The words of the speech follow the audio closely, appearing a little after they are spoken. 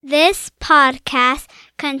This podcast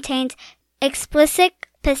contains explicit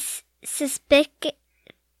I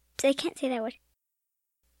can't say that word.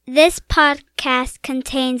 This podcast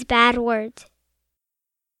contains bad words.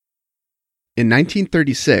 In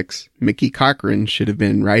 1936, Mickey Cochrane should have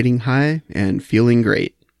been riding high and feeling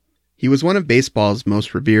great. He was one of baseball's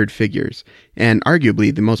most revered figures, and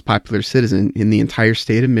arguably the most popular citizen in the entire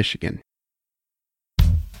state of Michigan.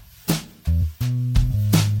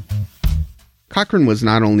 Cochrane was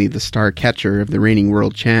not only the star catcher of the reigning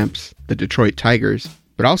world champs, the Detroit Tigers,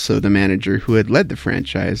 but also the manager who had led the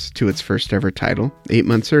franchise to its first ever title 8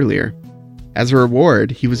 months earlier. As a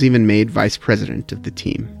reward, he was even made vice president of the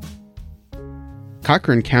team.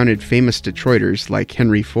 Cochrane counted famous Detroiters like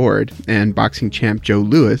Henry Ford and boxing champ Joe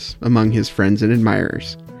Louis among his friends and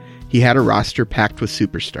admirers. He had a roster packed with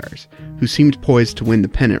superstars, who seemed poised to win the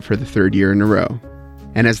pennant for the third year in a row.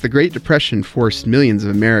 And as the Great Depression forced millions of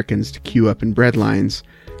Americans to queue up in bread lines,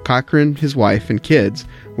 Cochrane, his wife, and kids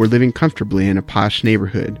were living comfortably in a posh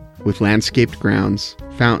neighborhood with landscaped grounds,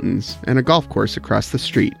 fountains, and a golf course across the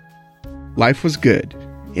street. Life was good,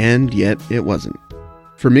 and yet it wasn't.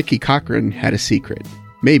 For Mickey Cochrane had a secret,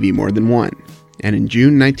 maybe more than one, and in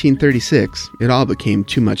June 1936, it all became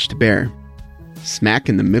too much to bear. Smack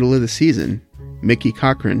in the middle of the season, Mickey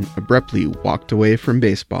Cochrane abruptly walked away from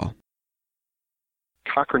baseball.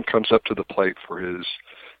 Cochrane comes up to the plate for his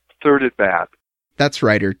third at-bat. That's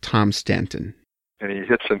writer Tom Stanton. And he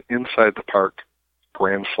hits an inside-the-park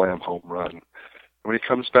grand slam home run. When he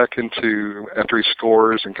comes back after he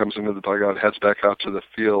scores and comes into the dugout, heads back out to the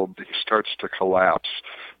field, he starts to collapse.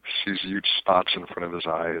 He sees huge spots in front of his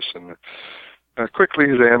eyes. And quickly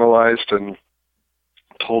he's analyzed and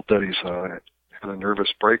told that he's had a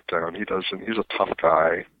nervous breakdown. He's a tough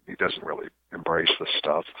guy. He doesn't really embrace this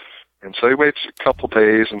stuff. And so he waits a couple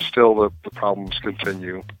days, and still the problems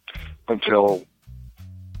continue until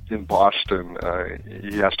in Boston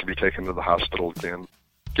he has to be taken to the hospital again.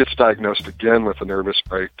 Gets diagnosed again with a nervous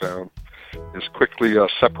breakdown, is quickly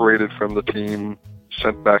separated from the team,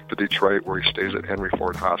 sent back to Detroit, where he stays at Henry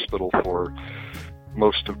Ford Hospital for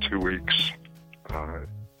most of 2 weeks.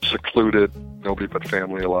 Secluded, nobody but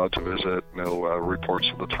family allowed to visit, no reports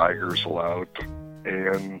of the Tigers allowed.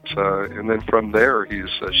 And then from there, he's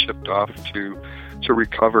shipped off to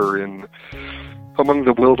recover among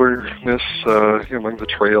the wilderness, among the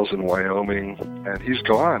trails in Wyoming. And he's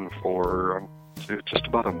gone for just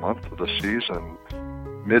about a month of the season,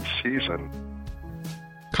 mid-season.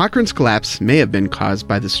 Cochrane's collapse may have been caused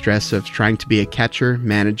by the stress of trying to be a catcher,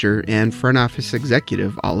 manager, and front office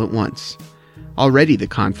executive all at once. Already the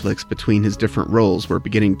conflicts between his different roles were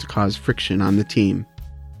beginning to cause friction on the team.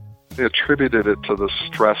 They attributed it to the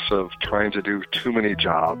stress of trying to do too many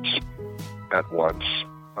jobs at once,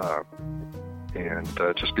 and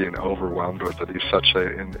just being overwhelmed with it. He's such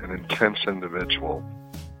an intense individual.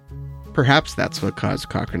 Perhaps that's what caused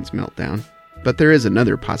Cochrane's meltdown, but there is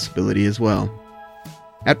another possibility as well.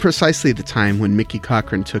 At precisely the time when Mickey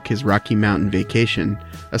Cochrane took his Rocky Mountain vacation,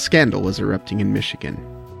 a scandal was erupting in Michigan.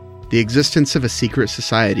 The existence of a secret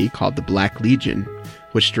society called the Black Legion,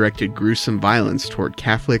 which directed gruesome violence toward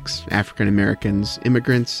Catholics, African Americans,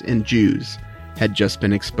 immigrants, and Jews, had just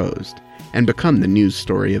been exposed, and become the news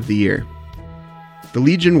story of the year. The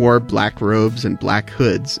Legion wore black robes and black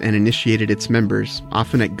hoods and initiated its members,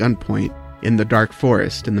 often at gunpoint, in the dark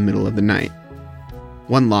forest in the middle of the night.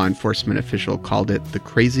 One law enforcement official called it the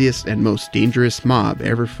craziest and most dangerous mob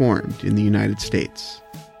ever formed in the United States.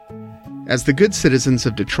 As the good citizens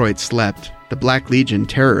of Detroit slept, the Black Legion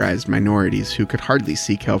terrorized minorities who could hardly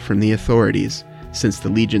seek help from the authorities, since the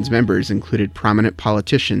Legion's members included prominent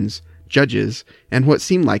politicians, judges, and what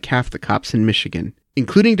seemed like half the cops in Michigan,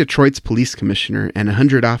 including Detroit's police commissioner and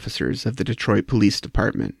 100 officers of the Detroit Police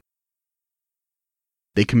Department.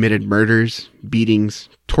 They committed murders, beatings,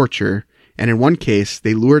 torture, and in one case,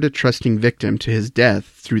 they lured a trusting victim to his death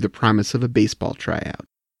through the promise of a baseball tryout.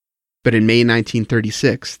 But in May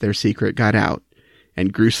 1936, their secret got out,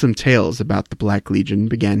 and gruesome tales about the Black Legion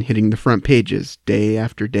began hitting the front pages day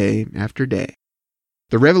after day after day.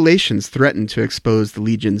 The revelations threatened to expose the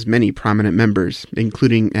Legion's many prominent members,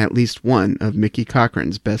 including at least one of Mickey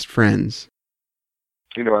Cochrane's best friends.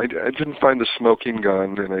 I didn't find the smoking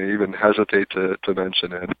gun, and I even hesitate to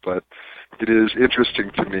mention it, but it is interesting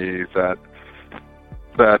to me that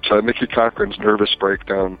Mickey Cochrane's nervous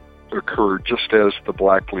breakdown occurred just as the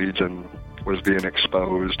Black Legion was being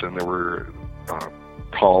exposed, and there were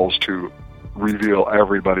calls to reveal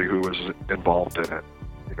everybody who was involved in it.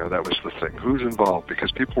 That was the thing. Who's involved?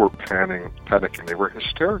 Because people were panicking. They were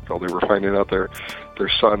hysterical. They were finding out their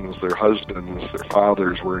sons, their husbands, their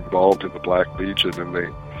fathers were involved in the Black Legion, and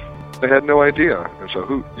They had no idea. And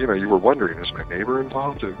so you were wondering, is my neighbor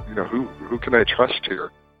involved? Who can I trust here?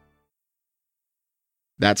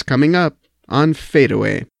 That's coming up on Fade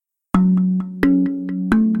Away.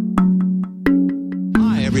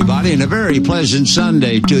 Hi, everybody, and a very pleasant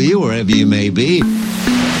Sunday to you, wherever you may be. Greenberg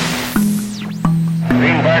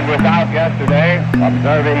was out yesterday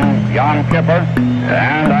observing Yom Kippur,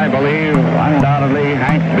 and I believe undoubtedly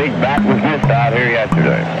Hank's big bat was missed out here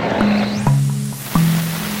yesterday.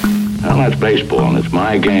 Well, that's baseball, and it's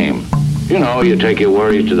my game. You take your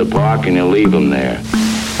worries to the park and you leave them there.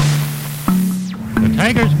 The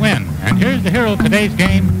Tigers win, and here's the hero of today's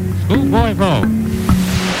game, Schoolboy Rowe.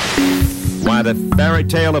 Why, the fairy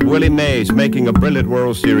tale of Willie Mays making a brilliant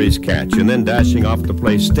World Series catch and then dashing off to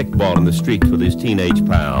play stickball in the streets with his teenage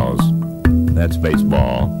pals. That's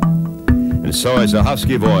baseball. And so is the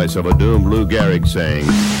husky voice of a doomed Lou Gehrig saying,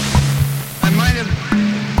 I might have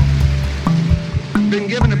been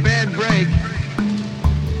given a bad break,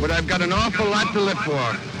 but I've got an awful lot to live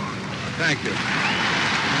for. Thank you.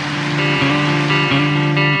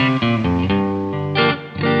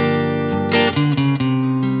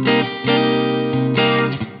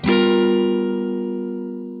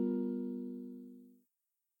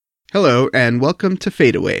 Hello, and welcome to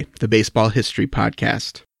Fade Away, the baseball history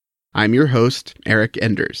podcast. I'm your host, Eric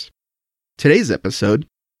Enders. Today's episode,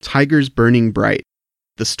 Tigers Burning Bright,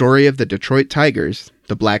 the story of the Detroit Tigers,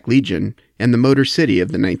 the Black Legion, and the Motor City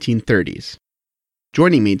of the 1930s.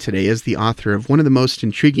 Joining me today is the author of one of the most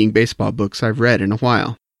intriguing baseball books I've read in a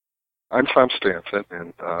while. I'm Tom Stanton,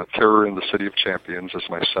 and Terror in the City of Champions is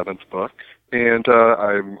my 7th book, and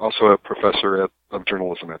I'm also a professor of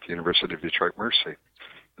journalism at the University of Detroit Mercy.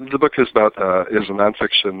 The book is a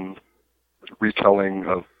nonfiction retelling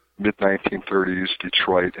of mid-1930s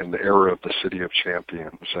Detroit and the era of the City of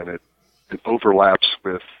Champions, and it overlaps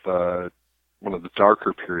with one of the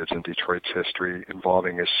darker periods in Detroit's history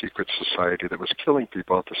involving a secret society that was killing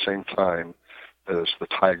people at the same time as the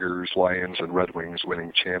Tigers, Lions, and Red Wings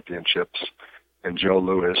winning championships, and Joe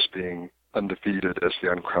Louis being undefeated as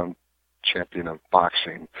the uncrowned champion of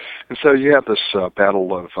boxing. And so you have this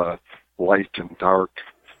battle of light and dark,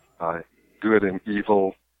 good and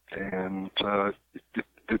evil, and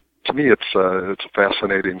to me it's a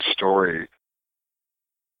fascinating story.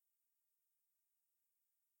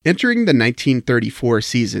 Entering the 1934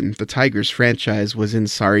 season, the Tigers franchise was in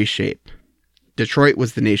sorry shape. Detroit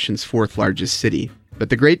was the nation's 4th largest city, but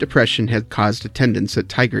the Great Depression had caused attendance at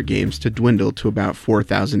Tiger games to dwindle to about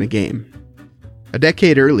 4,000 a game. A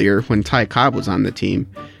decade earlier, when Ty Cobb was on the team,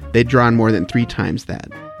 they'd drawn more than 3 times that.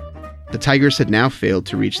 The Tigers had now failed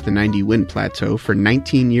to reach the 90-win plateau for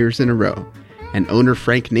 19 years in a row, and owner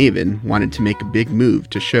Frank Navin wanted to make a big move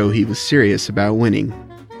to show he was serious about winning.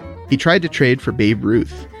 He tried to trade for Babe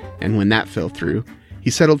Ruth, and when that fell through,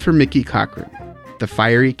 he settled for Mickey Cochrane, the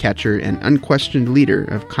fiery catcher and unquestioned leader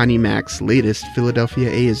of Connie Mack's latest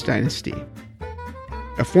Philadelphia A's dynasty.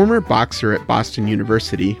 A former boxer at Boston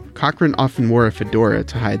University, Cochrane often wore a fedora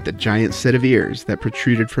to hide the giant set of ears that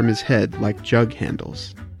protruded from his head like jug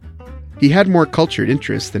handles. He had more cultured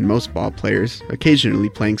interests than most ball players, occasionally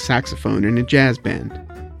playing saxophone in a jazz band.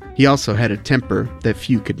 He also had a temper that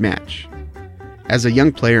few could match. As a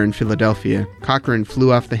young player in Philadelphia, Cochrane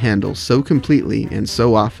flew off the handle so completely and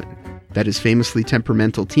so often that his famously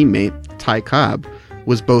temperamental teammate, Ty Cobb,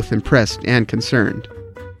 was both impressed and concerned.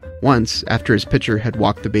 Once, after his pitcher had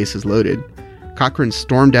walked the bases loaded, Cochrane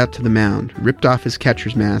stormed out to the mound, ripped off his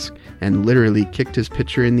catcher's mask, and literally kicked his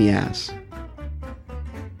pitcher in the ass.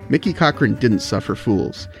 Mickey Cochrane didn't suffer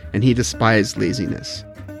fools, and he despised laziness,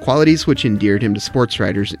 qualities which endeared him to sports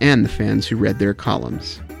writers and the fans who read their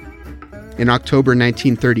columns. In October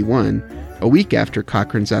 1931, a week after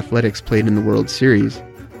Cochrane's Athletics played in the World Series,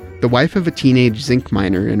 the wife of a teenage zinc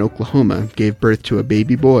miner in Oklahoma gave birth to a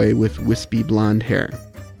baby boy with wispy blonde hair.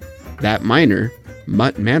 That miner,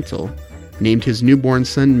 Mutt Mantle, named his newborn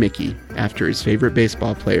son Mickey after his favorite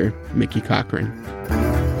baseball player, Mickey Cochrane.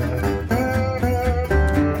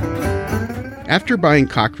 After buying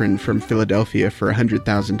Cochrane from Philadelphia for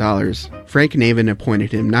 $100,000, Frank Navin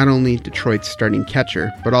appointed him not only Detroit's starting catcher,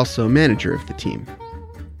 but also manager of the team.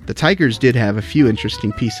 The Tigers did have a few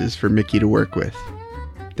interesting pieces for Mickey to work with.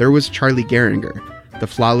 There was Charlie Gehringer, the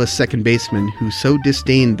flawless second baseman who so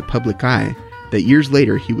disdained the public eye that years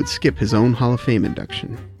later he would skip his own Hall of Fame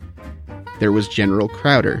induction. There was General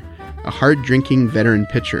Crowder, a hard-drinking veteran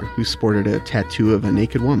pitcher who sported a tattoo of a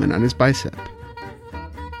naked woman on his bicep.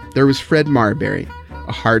 There was Fred Marbury,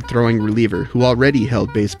 a hard-throwing reliever who already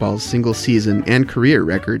held baseball's single-season and career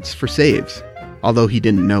records for saves, although he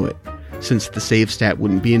didn't know it, since the save stat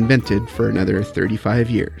wouldn't be invented for another 35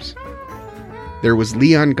 years. There was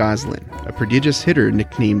Leon Goslin, a prodigious hitter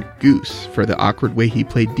nicknamed Goose for the awkward way he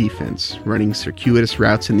played defense, running circuitous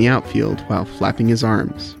routes in the outfield while flapping his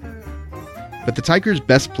arms. But the Tigers'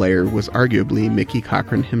 best player was arguably Mickey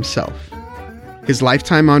Cochrane himself. His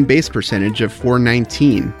lifetime on-base percentage of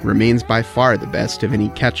 .419 remains by far the best of any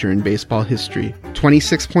catcher in baseball history,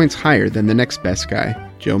 26 points higher than the next best guy,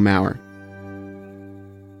 Joe Mauer.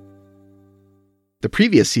 The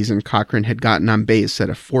previous season, Cochrane had gotten on base at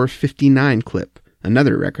a .459 clip,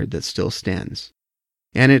 another record that still stands.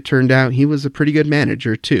 And it turned out he was a pretty good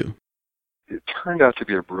manager, too. It turned out to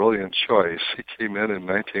be a brilliant choice. He came in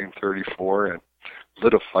 1934 and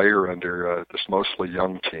lit a fire under this mostly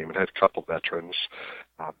young team. It had a couple veterans,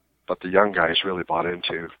 but the young guys really bought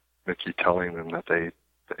into Mickey telling them that they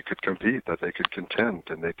could compete, that they could contend,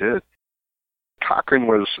 and they did. Cochrane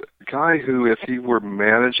was a guy who, if he were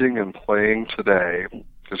managing and playing today,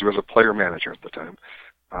 because he was a player-manager at the time,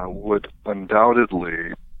 would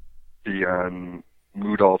undoubtedly be on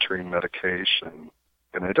mood-altering medication.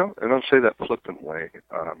 And I don't say that flippantly.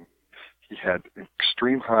 He had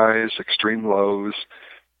extreme highs, extreme lows,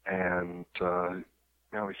 and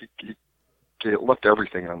he left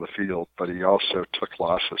everything on the field. But he also took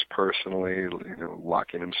losses personally,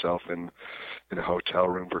 locking himself in a hotel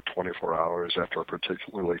room for 24 hours after a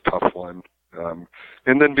particularly tough one,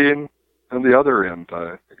 and then being on the other end,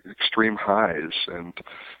 extreme highs, and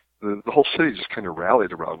the whole city just kind of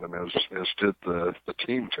rallied around him, as did the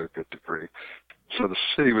team to a good degree. So the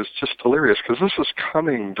city was just delirious because this was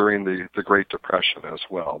coming during the Great Depression as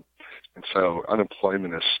well. And so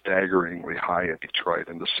unemployment is staggeringly high in Detroit,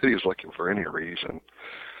 and the city is looking for any reason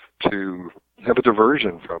to have a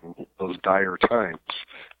diversion from those dire times.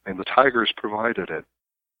 And the Tigers provided it.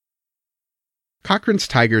 Cochrane's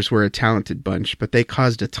Tigers were a talented bunch, but they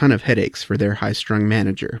caused a ton of headaches for their high-strung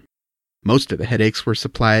manager. Most of the headaches were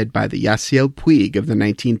supplied by the Yasiel Puig of the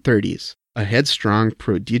 1930s, a headstrong,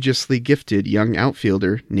 prodigiously gifted young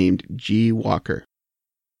outfielder named G. Walker.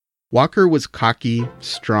 Walker was cocky,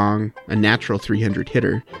 strong, a natural 300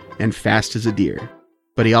 hitter, and fast as a deer,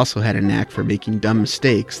 but he also had a knack for making dumb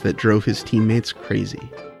mistakes that drove his teammates crazy.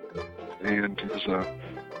 And he was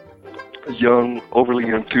a young, overly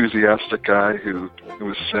enthusiastic guy who it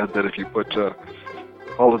was said that if you put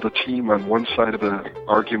all of the team on one side of an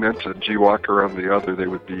argument and G. Walker on the other, they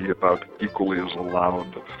would be about equally as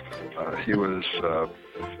loud. He was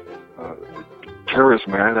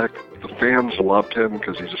charismatic. The fans loved him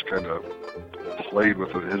because he just kind of played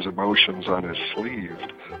with his emotions on his sleeve.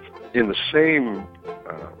 In the same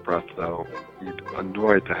breath, though, he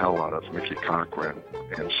annoyed the hell out of Mickey Cochrane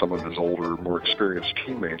and some of his older, more experienced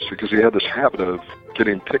teammates because he had this habit of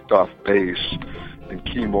getting picked off base in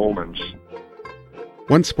key moments.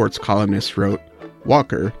 One sports columnist wrote,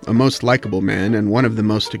 "Walker, a most likable man and one of the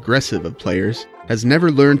most aggressive of players, has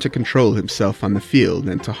never learned to control himself on the field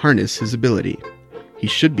and to harness his ability. He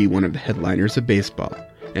should be one of the headliners of baseball,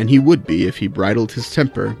 and he would be if he bridled his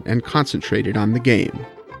temper and concentrated on the game."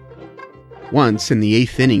 Once, in the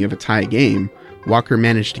 8th inning of a tie game, Walker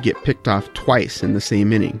managed to get picked off twice in the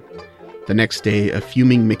same inning. The next day, a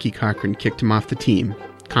fuming Mickey Cochrane kicked him off the team,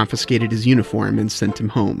 confiscated his uniform, and sent him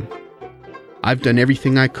home. "I've done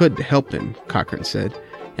everything I could to help him," Cochrane said,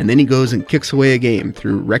 "and then he goes and kicks away a game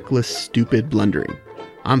through reckless, stupid blundering.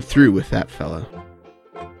 I'm through with that fella."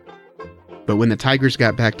 But when the Tigers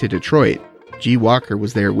got back to Detroit, G. Walker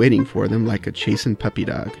was there waiting for them like a chastened puppy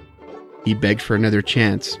dog. He begged for another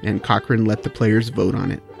chance, and Cochrane let the players vote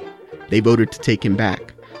on it. They voted to take him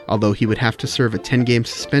back, although he would have to serve a 10-game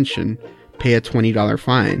suspension, pay a $20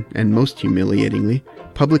 fine, and most humiliatingly,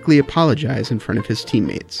 publicly apologize in front of his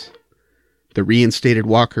teammates. The reinstated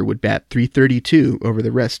Walker would bat .332 over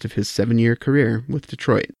the rest of his 7-year career with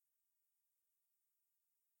Detroit.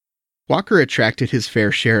 Walker attracted his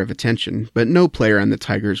fair share of attention, but no player on the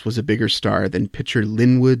Tigers was a bigger star than pitcher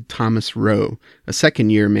Linwood Thomas Rowe, a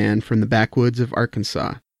second-year man from the backwoods of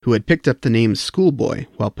Arkansas, who had picked up the name Schoolboy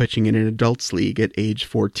while pitching in an adults league at age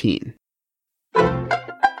 14.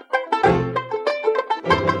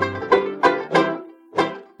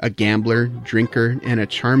 A gambler, drinker, and a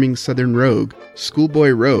charming Southern rogue, Schoolboy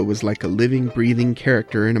Rowe was like a living, breathing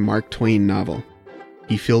character in a Mark Twain novel.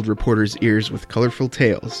 He filled reporters' ears with colorful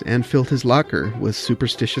tales and filled his locker with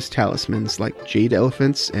superstitious talismans like jade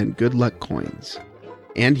elephants and good luck coins.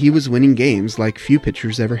 And he was winning games like few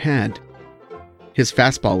pitchers ever had. His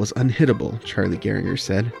fastball was unhittable, Charlie Gehringer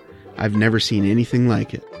said. "I've never seen anything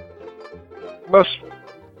like it." Most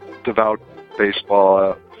devout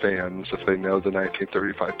baseball fans, if they know the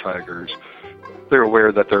 1935 Tigers, they're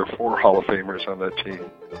aware that there are 4 Hall of Famers on that team.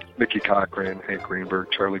 Mickey Cochrane, Hank Greenberg,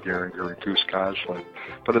 Charlie Gehringer, and Goose Goslin.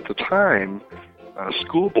 But at the time,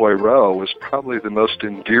 Schoolboy Rowe was probably the most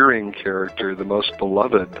endearing character, the most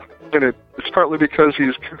beloved. And it's partly because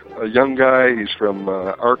he's a young guy, he's from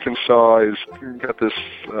Arkansas, he's got this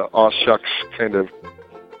aw shucks kind of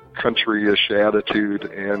country-ish attitude,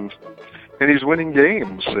 and he's winning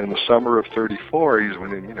games. In the summer of 34, he's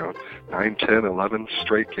winning, 9, 10, 11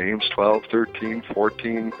 straight games, 12, 13,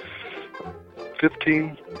 14,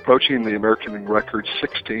 15, approaching the American League record,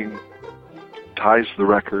 16, ties the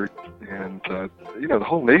record, and, the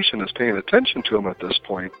whole nation is paying attention to him at this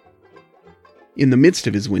point. In the midst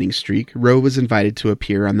of his winning streak, Rowe was invited to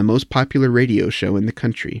appear on the most popular radio show in the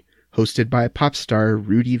country, hosted by pop star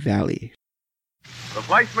Rudy Vallee. The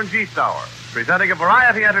Fleischman G-Stour, presenting a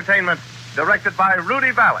variety entertainment directed by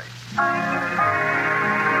Rudy Vallee.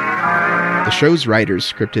 The show's writers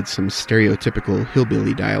scripted some stereotypical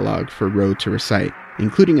hillbilly dialogue for Rowe to recite,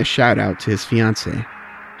 including a shout-out to his fiancée.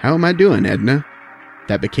 "How am I doing, Edna?"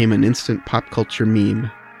 That became an instant pop culture meme.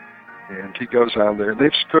 And he goes on there.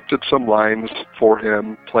 They've scripted some lines for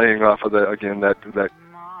him, playing off of that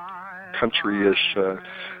country-ish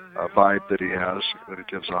vibe that he has, that he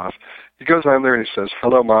gives off. He goes on there and he says,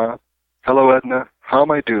 "Hello, Ma. Hello, Edna. How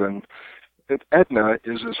am I doing?" And Edna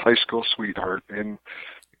is his high school sweetheart, and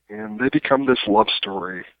they become this love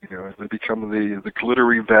story. They become the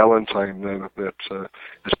glittery Valentine that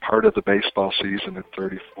is part of the baseball season in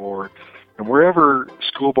 34. And wherever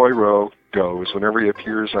Schoolboy Rowe goes, whenever he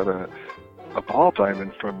appears on a ball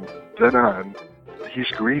diamond from then on, he's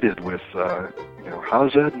greeted with,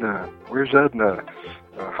 "How's Edna? Where's Edna?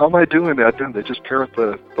 How am I doing, Edna?" They just parrot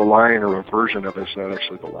the line or a version of it. It's not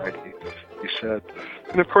actually the line he said.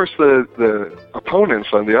 And of course, the opponents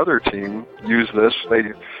on the other team use this.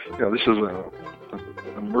 This is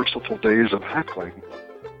a merciful days of heckling.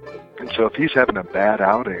 And so if he's having a bad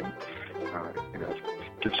outing,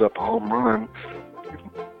 gives up a home run,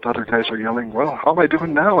 the other guys are yelling, "Well, how am I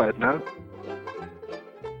doing now, Edna?"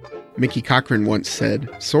 Mickey Cochrane once said,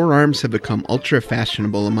 "Sore arms have become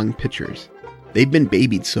ultra-fashionable among pitchers. They've been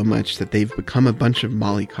babied so much that they've become a bunch of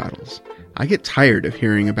mollycoddles. I get tired of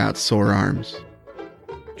hearing about sore arms."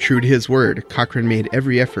 True to his word, Cochrane made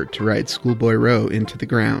every effort to ride Schoolboy Rowe into the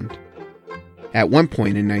ground. At one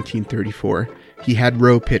point in 1934, he had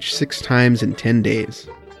Rowe pitch 6 times in 10 days.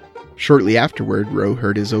 Shortly afterward, Rowe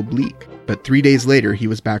hurt his oblique, but 3 days later he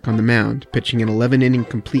was back on the mound, pitching an 11-inning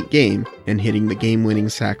complete game and hitting the game-winning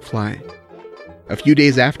sac fly. A few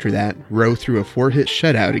days after that, Rowe threw a 4-hit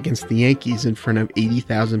shutout against the Yankees in front of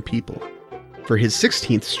 80,000 people. For his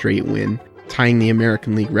 16th straight win, tying the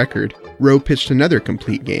American League record, Rowe pitched another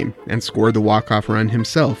complete game and scored the walk-off run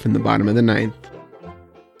himself in the bottom of the 9th.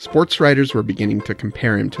 Sports writers were beginning to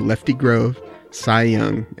compare him to Lefty Grove, Cy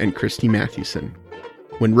Young, and Christy Mathewson.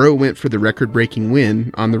 When Rowe went for the record-breaking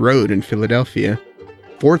win on the road in Philadelphia,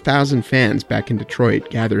 4,000 fans back in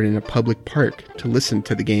Detroit gathered in a public park to listen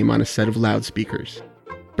to the game on a set of loudspeakers.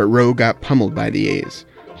 But Rowe got pummeled by the A's,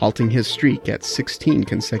 halting his streak at 16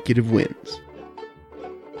 consecutive wins.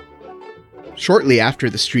 Shortly after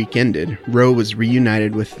the streak ended, Rowe was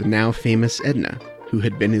reunited with the now famous Edna, who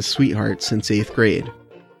had been his sweetheart since 8th grade.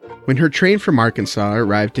 When her train from Arkansas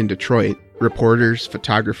arrived in Detroit, reporters,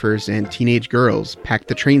 photographers, and teenage girls packed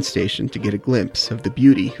the train station to get a glimpse of the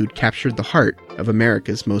beauty who'd captured the heart of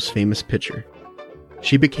America's most famous pitcher.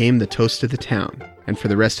 She became the toast of the town, and for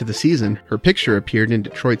the rest of the season, her picture appeared in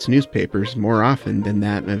Detroit's newspapers more often than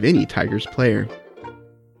that of any Tigers player.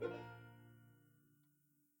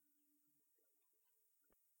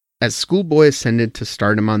 As Schoolboy ascended to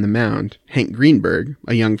stardom on the mound, Hank Greenberg,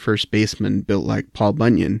 a young first baseman built like Paul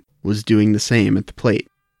Bunyan, was doing the same at the plate.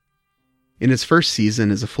 In his first season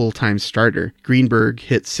as a full-time starter, Greenberg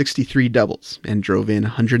hit 63 doubles and drove in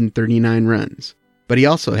 139 runs, but he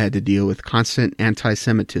also had to deal with constant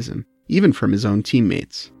anti-Semitism, even from his own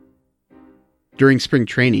teammates. During spring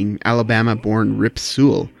training, Alabama-born Rip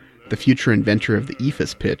Sewell, the future inventor of the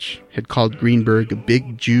eephus pitch, had called Greenberg a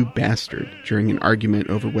big Jew bastard during an argument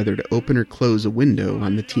over whether to open or close a window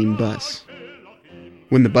on the team bus.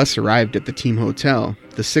 When the bus arrived at the team hotel,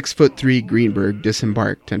 the 6'3" Greenberg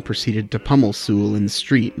disembarked and proceeded to pummel Sewell in the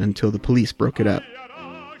street until the police broke it up.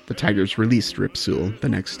 The Tigers released Rip Sewell the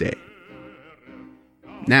next day.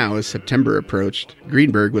 Now, as September approached,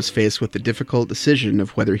 Greenberg was faced with the difficult decision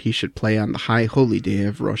of whether he should play on the high holy day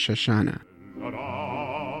of Rosh Hashanah.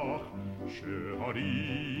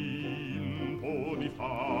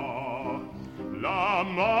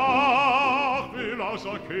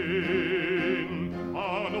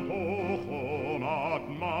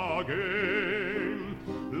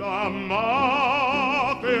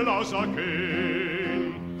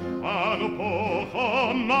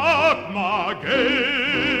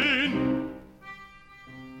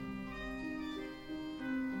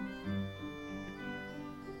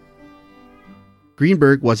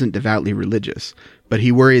 Greenberg wasn't devoutly religious, but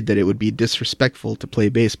he worried that it would be disrespectful to play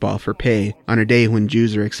baseball for pay on a day when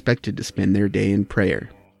Jews are expected to spend their day in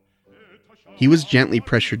prayer. He was gently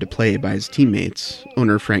pressured to play by his teammates,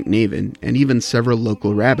 owner Frank Navin, and even several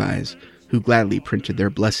local rabbis, who gladly printed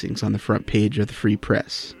their blessings on the front page of the Free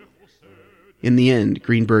Press. In the end,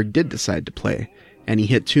 Greenberg did decide to play, and he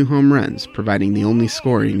hit 2 home runs, providing the only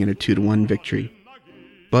scoring in a 2-1 victory.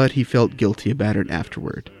 But he felt guilty about it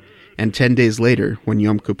afterward, and 10 days later, when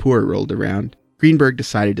Yom Kippur rolled around, Greenberg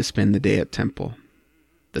decided to spend the day at Temple.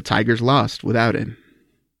 The Tigers lost without him.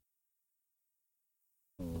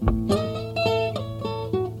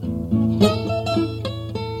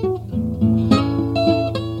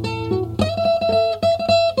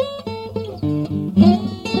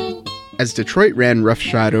 As Detroit ran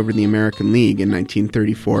roughshod over the American League in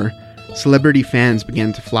 1934, celebrity fans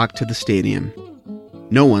began to flock to the stadium.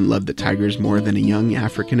 No one loved the Tigers more than a young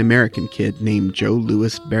African-American kid named Joe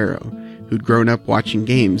Louis Barrow, who'd grown up watching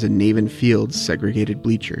games in Navin Field's segregated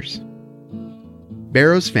bleachers.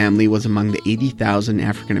 Barrow's family was among the 80,000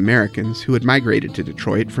 African-Americans who had migrated to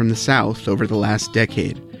Detroit from the South over the last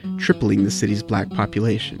decade, tripling the city's black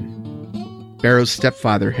population. Barrow's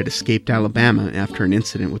stepfather had escaped Alabama after an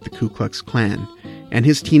incident with the Ku Klux Klan, and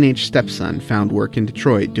his teenage stepson found work in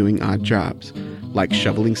Detroit doing odd jobs, like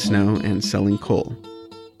shoveling snow and selling coal.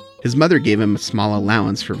 His mother gave him a small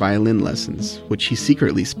allowance for violin lessons, which he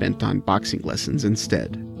secretly spent on boxing lessons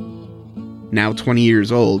instead. Now 20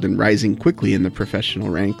 years old and rising quickly in the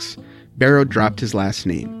professional ranks, Barrow dropped his last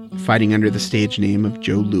name, fighting under the stage name of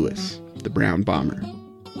Joe Louis, the Brown Bomber.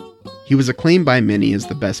 He was acclaimed by many as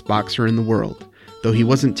the best boxer in the world, though he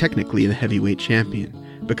wasn't technically the heavyweight champion,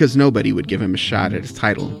 because nobody would give him a shot at his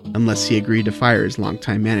title unless he agreed to fire his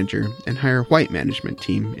longtime manager and hire a white management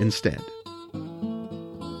team instead.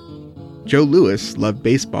 Joe Louis loved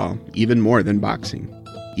baseball even more than boxing.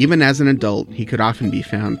 Even as an adult, he could often be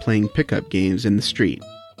found playing pickup games in the street.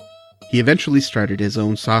 He eventually started his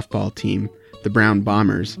own softball team, the Brown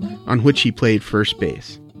Bombers, on which he played first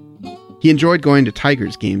base. He enjoyed going to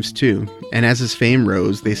Tigers games too, and as his fame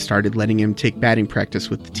rose, they started letting him take batting practice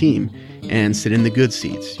with the team and sit in the good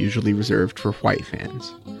seats, usually reserved for white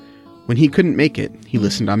fans. When he couldn't make it, he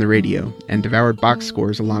listened on the radio and devoured box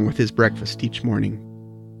scores along with his breakfast each morning.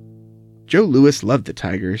 Joe Louis loved the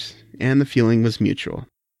Tigers, and the feeling was mutual.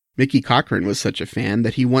 Mickey Cochran was such a fan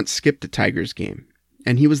that he once skipped a Tigers game,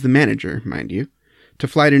 and he was the manager, mind you, to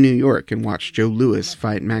fly to New York and watch Joe Louis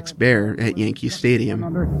fight Max Baer at Yankee Stadium.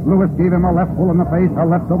 Louis gave him a left full in the face, a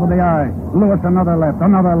left over the eye. Louis another left,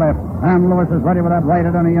 and Louis is ready with that right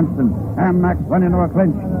at any instant. And Max went into a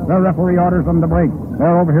clinch. The referee orders them to break.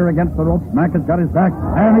 They're over here against the ropes. Max has got his back,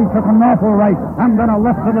 and he took an awful right, and then a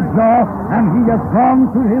left to the jaw, and he has gone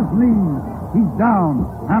to his knees. He's down,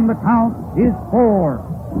 and the count is 4,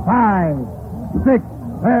 5, 6.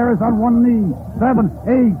 There is on one knee. 7,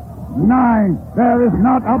 8. 9, there is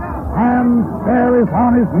not up, and there is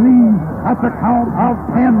on his knees at the count of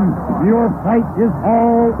 10. Your fight is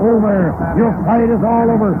all over. Your fight is all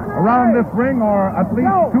over. Around this ring are at least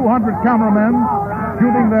 200 cameramen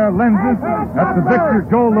shooting their lenses at the victor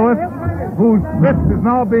Joe Louis, whose fist is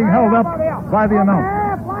now being held up by the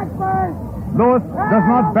announcer. Louis does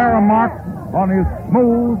not bear a mark on his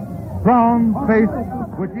smooth, brown face,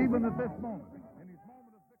 which even at this moment...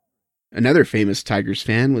 Another famous Tigers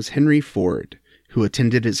fan was Henry Ford, who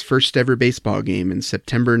attended his first ever baseball game in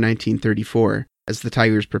September 1934 as the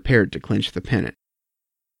Tigers prepared to clinch the pennant.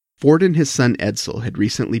 Ford and his son Edsel had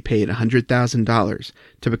recently paid $100,000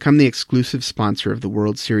 to become the exclusive sponsor of the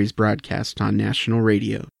World Series broadcast on national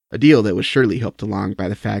radio, a deal that was surely helped along by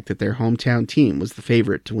the fact that their hometown team was the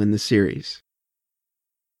favorite to win the series.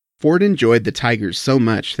 Ford enjoyed the Tigers so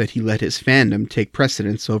much that he let his fandom take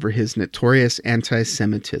precedence over his notorious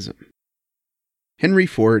anti-Semitism. Henry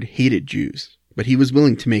Ford hated Jews, but he was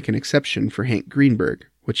willing to make an exception for Hank Greenberg,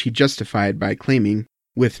 which he justified by claiming,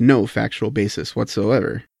 with no factual basis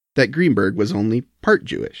whatsoever, that Greenberg was only part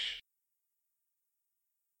Jewish.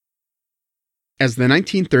 As the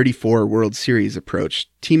 1934 World Series approached,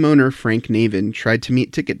 team owner Frank Navin tried to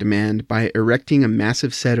meet ticket demand by erecting a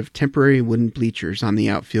massive set of temporary wooden bleachers on the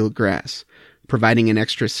outfield grass, providing an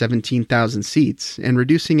extra 17,000 seats and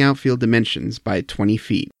reducing outfield dimensions by 20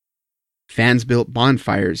 feet. Fans built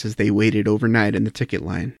bonfires as they waited overnight in the ticket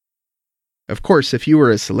line. Of course, if you were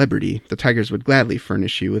a celebrity, the Tigers would gladly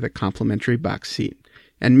furnish you with a complimentary box seat,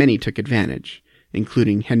 and many took advantage,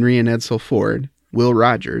 including Henry and Edsel Ford, Will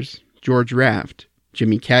Rogers, George Raft,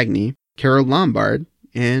 Jimmy Cagney, Carol Lombard,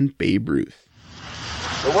 and Babe Ruth.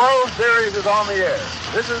 The World Series is on the air.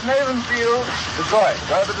 This is Navin Field, Detroit,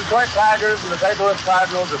 where the Detroit Tigers and the St. Louis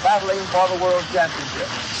Cardinals are battling for the World Championship.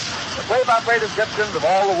 The play-by-play descriptions of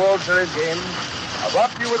all the World Series games are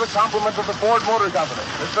brought to you with the compliments of the Ford Motor Company,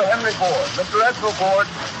 Mr. Henry Ford, Mr. Edsel Ford,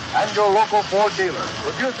 and your local Ford dealers,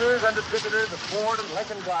 producers and distributors of Ford and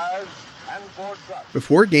Lincoln cars and Ford trucks.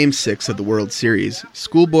 Before Game 6 of the World Series,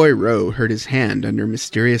 Schoolboy Rowe hurt his hand under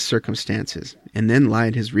mysterious circumstances and then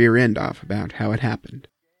lied his rear end off about how it happened.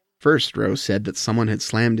 First, Rowe said that someone had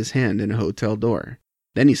slammed his hand in a hotel door.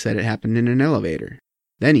 Then he said it happened in an elevator.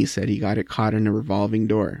 Then he said he got it caught in a revolving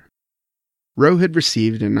door. Rowe had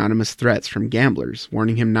received anonymous threats from gamblers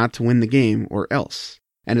warning him not to win the game or else,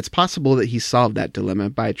 and it's possible that he solved that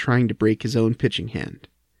dilemma by trying to break his own pitching hand.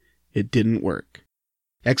 It didn't work.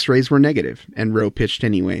 X-rays were negative, and Rowe pitched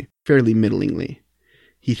anyway, fairly middlingly.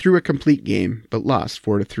 He threw a complete game, but lost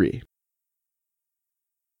 4-3.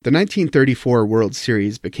 The 1934 World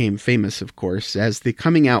Series became famous, of course, as the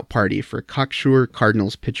coming-out party for cocksure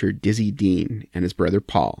Cardinals pitcher Dizzy Dean and his brother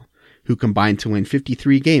Paul, who combined to win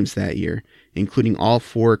 53 games that year, including all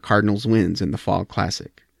 4 Cardinals wins in the Fall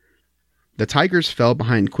Classic. The Tigers fell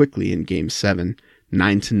behind quickly in Game 7,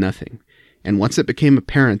 9-0, and once it became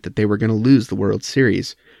apparent that they were going to lose the World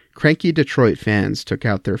Series, cranky Detroit fans took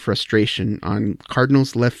out their frustration on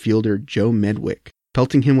Cardinals left fielder Joe Medwick,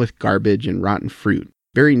 pelting him with garbage and rotten fruit,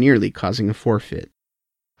 very nearly causing a forfeit.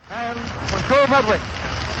 And when Joe Medwick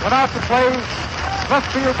went out to play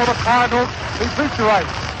left field for the Cardinals, he beat the right.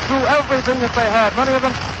 Threw everything that they had. Many of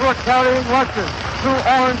them were carrying lunches. Threw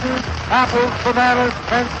oranges, apples, bananas,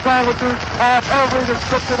 and sandwiches of every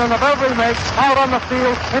description and of every make out on the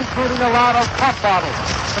field, including a lot of pop bottles.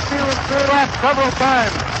 The field was cleared off several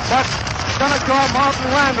times, but Senator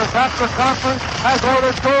Martin Landis, after the conference, has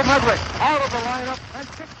ordered Joe Medwick out of the lineup and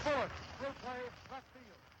kicked forward.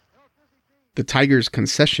 The Tigers'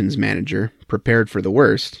 concessions manager, prepared for the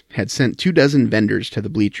worst, had sent 24 vendors to the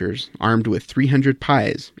bleachers, armed with 300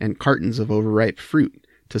 pies and cartons of overripe fruit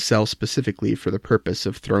to sell specifically for the purpose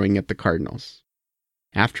of throwing at the Cardinals.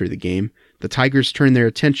 After the game, the Tigers turned their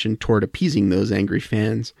attention toward appeasing those angry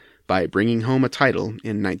fans by bringing home a title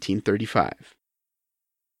in 1935.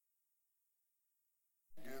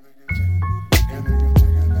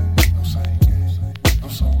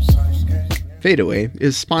 Fadeaway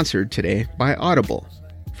is sponsored today by Audible.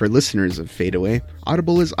 For listeners of Fadeaway,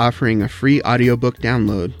 Audible is offering a free audiobook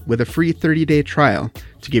download with a free 30-day trial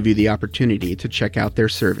to give you the opportunity to check out their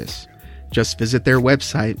service. Just visit their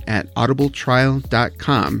website at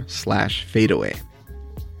audibletrial.com/fadeaway.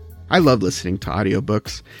 I love listening to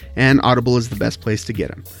audiobooks, and Audible is the best place to get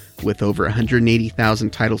them, with over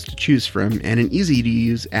 180,000 titles to choose from and an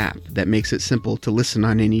easy-to-use app that makes it simple to listen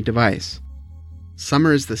on any device.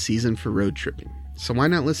 Summer is the season for road tripping, so why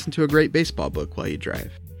not listen to a great baseball book while you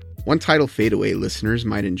drive? One title Fadeaway listeners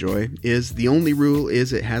might enjoy is The Only Rule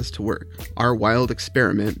Is It Has to Work, Our Wild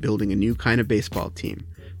Experiment Building a New Kind of Baseball Team,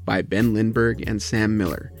 by Ben Lindbergh and Sam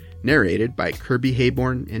Miller, narrated by Kirby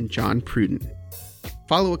Hayborn and John Pruden.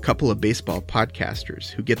 Follow a couple of baseball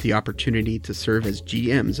podcasters who get the opportunity to serve as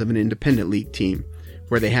GMs of an independent league team,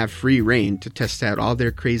 where they have free reign to test out all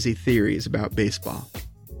their crazy theories about baseball.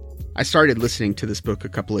 I started listening to this book a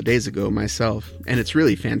couple of days ago myself, and it's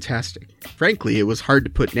really fantastic. Frankly, it was hard to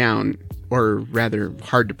put down, or rather,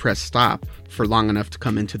 hard to press stop, for long enough to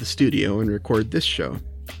come into the studio and record this show.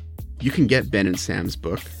 You can get Ben and Sam's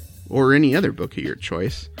book, or any other book of your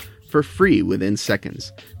choice, for free within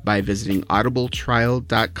seconds by visiting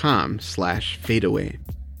audibletrial.com/fadeaway.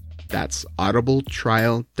 That's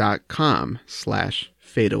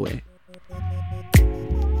audibletrial.com/fadeaway.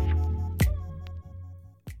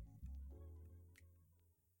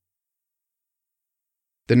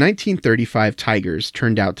 The 1935 Tigers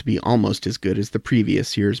turned out to be almost as good as the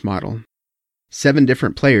previous year's model. 7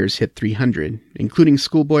 different players hit 300, including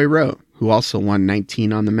Schoolboy Rowe, who also won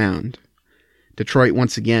 19 on the mound. Detroit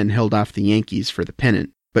once again held off the Yankees for the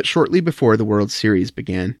pennant, but shortly before the World Series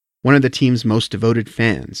began, one of the team's most devoted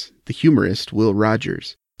fans, the humorist Will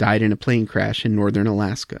Rogers, died in a plane crash in northern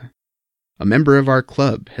Alaska. "A member of our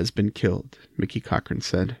club has been killed," Mickey Cochrane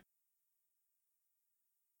said.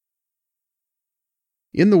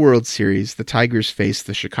 In the World Series, the Tigers faced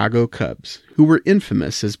the Chicago Cubs, who were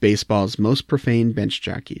infamous as baseball's most profane bench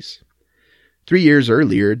jockeys. 3 years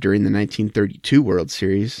earlier, during the 1932 World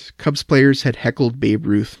Series, Cubs players had heckled Babe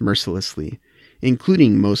Ruth mercilessly,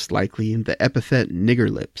 including, most likely, the epithet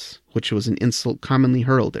 "nigger lips," which was an insult commonly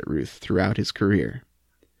hurled at Ruth throughout his career.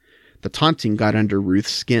 The taunting got under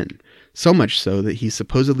Ruth's skin, so much so that he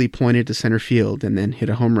supposedly pointed to center field and then hit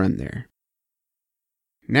a home run there.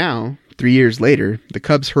 Now, 3 years later, the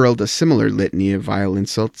Cubs hurled a similar litany of vile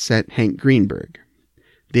insults at Hank Greenberg.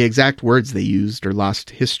 The exact words they used are lost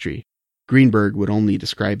to history. Greenberg would only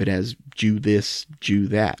describe it as Jew this, Jew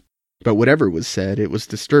that. But whatever was said, it was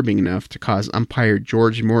disturbing enough to cause umpire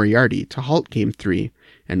George Moriarty to halt Game 3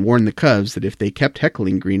 and warn the Cubs that if they kept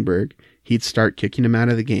heckling Greenberg, he'd start kicking him out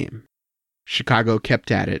of the game. Chicago kept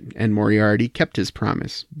at it, and Moriarty kept his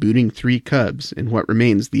promise, booting 3 Cubs in what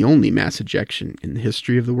remains the only mass ejection in the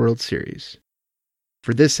history of the World Series.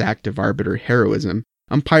 For this act of arbiter heroism,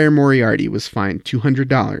 umpire Moriarty was fined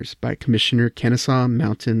 $200 by Commissioner Kennesaw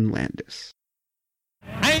Mountain Landis.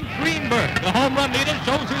 Hank Greenberg, the home run leader,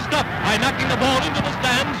 shows his stuff by knocking the ball into the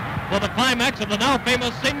stands for the climax of the now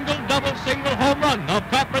famous single home run of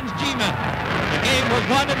Cochran's G-Man. The game was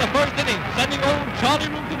won in the first inning, sending old Charlie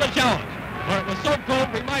Root to the showers, where it was so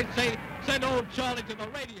cold we might say, send old Charlie to the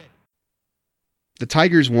radiator. The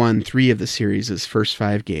Tigers won 3 of the series' first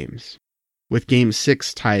 5 games. With Game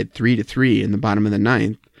 6 tied 3-3 in the bottom of the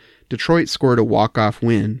 9th, Detroit scored a walk-off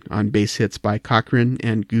win on base hits by Cochran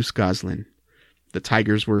and Goose Goslin. The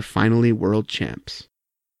Tigers were finally world champs.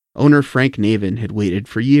 Owner Frank Navin had waited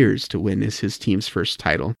for years to win his team's first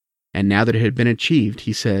title, and now that it had been achieved,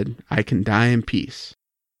 he said, "I can die in peace."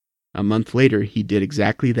 A month later, he did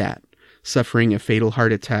exactly that, suffering a fatal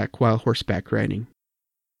heart attack while horseback riding.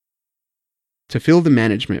 To fill the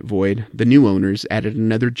management void, the new owners added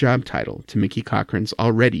another job title to Mickey Cochran's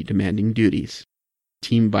already demanding duties: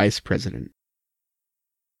 Team Vice President.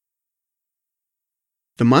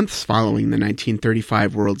 The months following the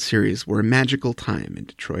 1935 World Series were a magical time in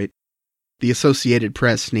Detroit. The Associated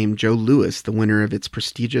Press named Joe Louis the winner of its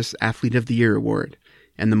prestigious Athlete of the Year award,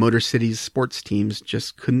 and the Motor City's sports teams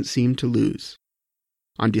just couldn't seem to lose.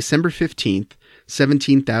 On December 15th,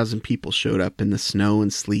 17,000 people showed up in the snow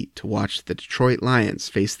and sleet to watch the Detroit Lions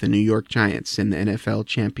face the New York Giants in the NFL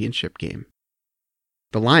championship game.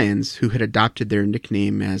 The Lions, who had adopted their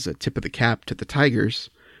nickname as a tip of the cap to the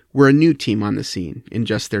Tigers, were a new team on the scene in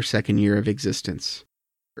just their second year of existence.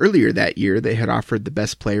 Earlier that year, they had offered the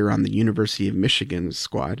best player on the University of Michigan's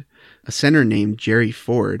squad, a center named Jerry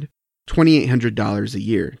Ford, $2,800 a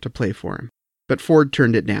year to play for him. But Ford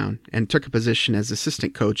turned it down and took a position as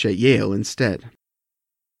assistant coach at Yale instead.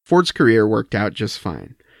 Ford's career worked out just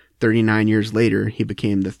fine. 39 years later, he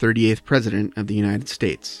became the 38th President of the United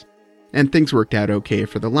States. And things worked out okay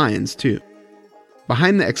for the Lions, too.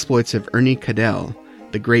 Behind the exploits of Ernie Cadell,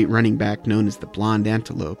 the great running back known as the Blonde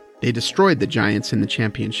Antelope, they destroyed the Giants in the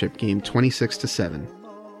championship game 26-7.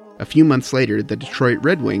 A few months later, the Detroit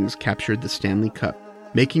Red Wings captured the Stanley Cup,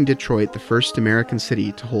 making Detroit the first American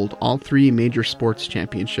city to hold all 3 major sports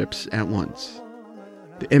championships at once.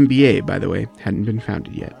 The NBA, by the way, hadn't been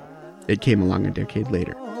founded yet. It came along a decade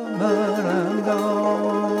later.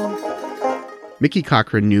 Mickey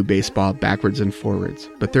Cochran knew baseball backwards and forwards,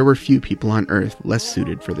 but there were few people on earth less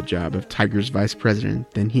suited for the job of Tigers vice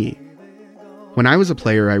president than he. "When I was a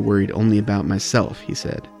player, I worried only about myself," he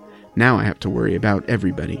said. "Now I have to worry about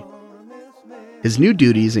everybody." His new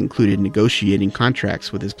duties included negotiating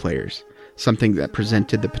contracts with his players, something that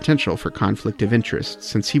presented the potential for conflict of interest,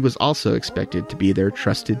 since he was also expected to be their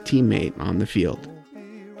trusted teammate on the field.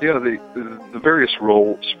 Yeah, the various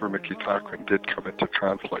roles for Mickey Cochran did come into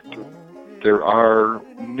conflict. There are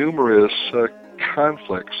numerous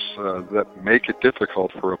conflicts that make it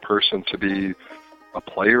difficult for a person to be a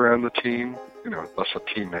player on the team, thus a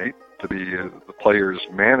teammate, to be the player's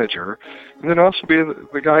manager, and then also be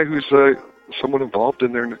the guy who's someone involved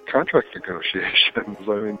in their contract negotiations.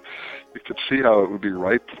 I mean, you could see how it would be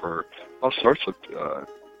ripe for all sorts of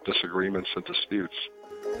disagreements and disputes.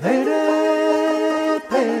 Payday,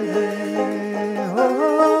 payday,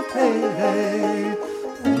 oh, payday,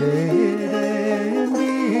 payday in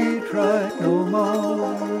Detroit no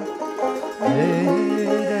more.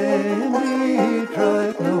 Payday in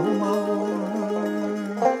Detroit no more.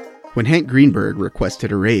 When Hank Greenberg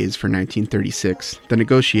requested a raise for 1936, the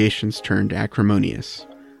negotiations turned acrimonious.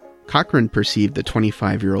 Cochran perceived the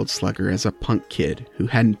 25-year-old slugger as a punk kid who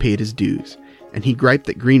hadn't paid his dues, and he griped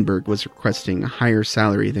that Greenberg was requesting a higher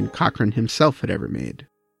salary than Cochran himself had ever made.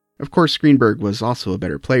 Of course, Greenberg was also a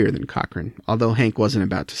better player than Cochran, although Hank wasn't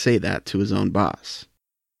about to say that to his own boss.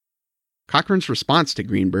 Cochran's response to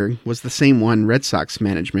Greenberg was the same one Red Sox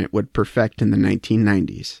management would perfect in the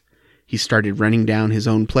 1990s. He started running down his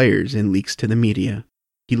own players in leaks to the media.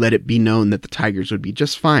 He let it be known that the Tigers would be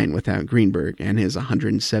just fine without Greenberg and his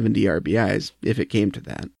 170 RBIs, if it came to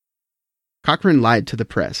that. Cochran lied to the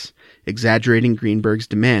press, exaggerating Greenberg's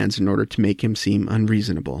demands in order to make him seem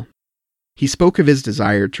unreasonable. He spoke of his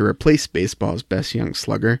desire to replace baseball's best young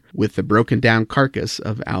slugger with the broken-down carcass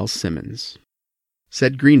of Al Simmons.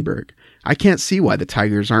 Said Greenberg, "I can't see why the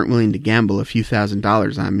Tigers aren't willing to gamble a few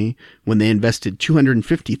 $1,000s on me when they invested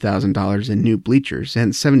 $250,000 in new bleachers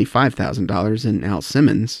and $75,000 in Al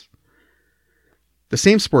Simmons." The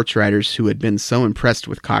same sports writers who had been so impressed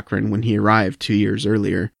with Cochran when he arrived 2 years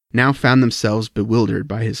earlier now found themselves bewildered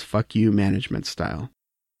by his fuck you management style.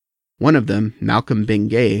 One of them, Malcolm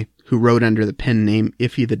Bengay, who wrote under the pen name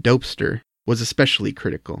Iffy the Dopester, was especially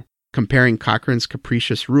critical, comparing Cochran's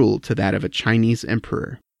capricious rule to that of a Chinese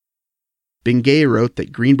emperor. Bengay wrote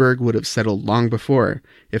that Greenberg would have settled long before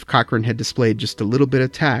if Cochran had displayed just a little bit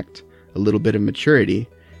of tact, a little bit of maturity,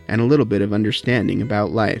 and a little bit of understanding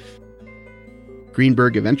about life.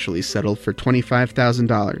 Greenberg eventually settled for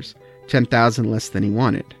 $25,000, $10,000 less than he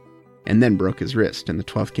wanted, and then broke his wrist in the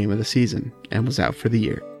 12th game of the season and was out for the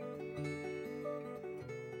year.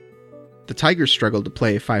 The Tigers struggled to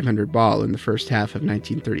play .500 ball in the first half of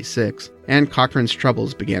 1936, and Cochran's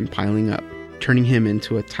troubles began piling up, turning him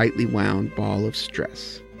into a tightly wound ball of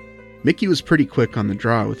stress. Mickey was pretty quick on the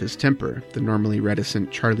draw with his temper, the normally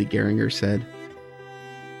reticent Charlie Gehringer said.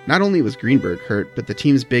 Not only was Greenberg hurt, but the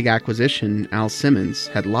team's big acquisition, Al Simmons,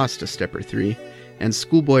 had lost a step or three, and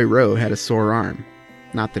Schoolboy Rowe had a sore arm.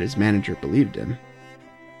 Not that his manager believed him.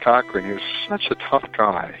 Cochran, he was such a tough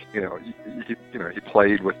guy. He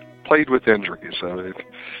played with injuries.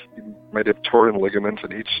 He might have torn ligaments,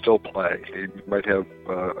 and he'd still play. He might have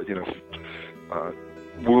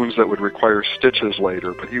wounds that would require stitches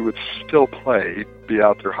later, but he would still play. He'd be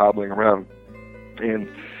out there hobbling around. And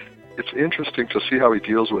it's interesting to see how he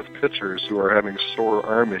deals with pitchers who are having sore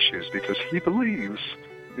arm issues, because he believes,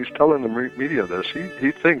 he's telling the media this,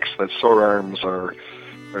 he thinks that sore arms are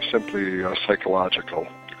simply psychological.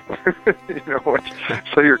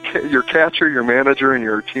 So your catcher, your manager, and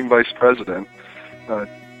your team vice president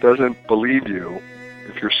doesn't believe you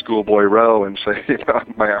if you're Schoolboy Rowe and say,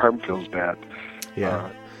 my arm feels bad. Yeah.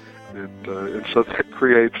 And so that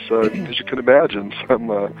creates, as you can imagine, some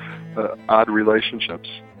odd relationships.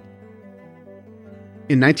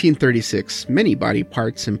 In 1936, many body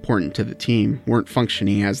parts important to the team weren't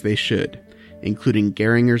functioning as they should, including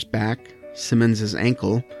Gehringer's back, Simmons'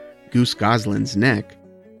 ankle, Goose Goslin's neck,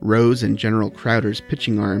 Rose and General Crowder's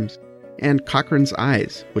pitching arms, and Cochran's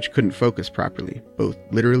eyes, which couldn't focus properly, both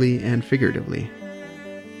literally and figuratively.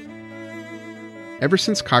 Ever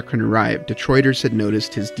since Cochran arrived, Detroiters had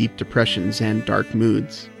noticed his deep depressions and dark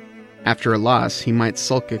moods. After a loss, he might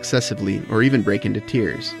sulk excessively or even break into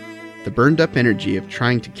tears. The burned-up energy of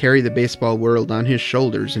trying to carry the baseball world on his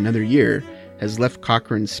shoulders another year has left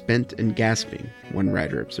Cochran spent and gasping, one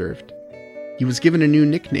writer observed. He was given a new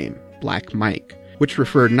nickname, Black Mike, which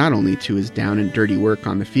referred not only to his down and dirty work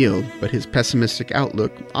on the field, but his pessimistic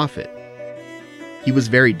outlook off it. He was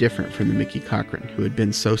very different from the Mickey Cochran who had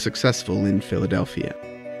been so successful in Philadelphia.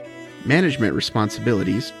 Management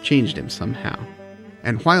responsibilities changed him somehow.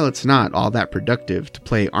 And while it's not all that productive to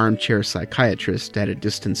play armchair psychiatrist at a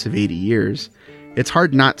distance of 80 years, it's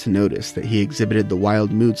hard not to notice that he exhibited the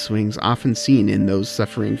wild mood swings often seen in those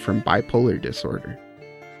suffering from bipolar disorder.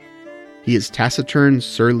 He is taciturn,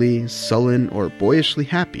 surly, sullen, or boyishly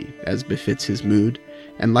happy, as befits his mood,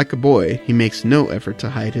 and like a boy, he makes no effort to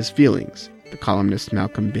hide his feelings, the columnist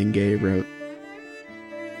Malcolm Bengay wrote.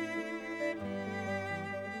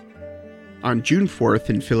 On June 4th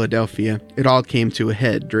in Philadelphia, it all came to a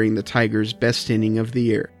head during the Tigers' best inning of the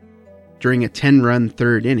year. During a 10-run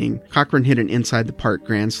third inning, Cochran hit an inside-the-park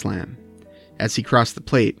grand slam. As he crossed the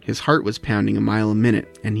plate, his heart was pounding a mile a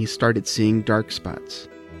minute, and he started seeing dark spots.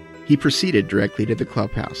 He proceeded directly to the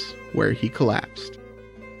clubhouse, where he collapsed.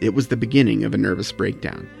 It was the beginning of a nervous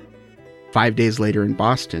breakdown. 5 days later in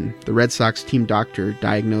Boston, the Red Sox team doctor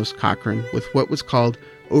diagnosed Cochran with what was called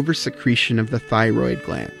oversecretion of the thyroid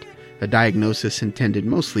gland, a diagnosis intended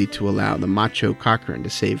mostly to allow the macho Cochran to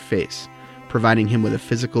save face, providing him with a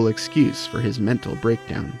physical excuse for his mental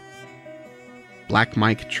breakdown. Black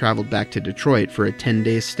Mike traveled back to Detroit for a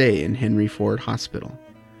 10-day stay in Henry Ford Hospital.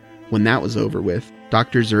 When that was over with,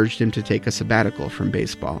 doctors urged him to take a sabbatical from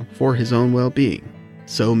baseball for his own well-being.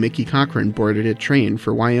 So Mickey Cochran boarded a train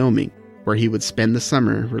for Wyoming, where he would spend the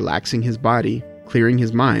summer relaxing his body, clearing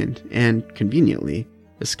his mind, and, conveniently,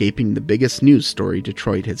 escaping the biggest news story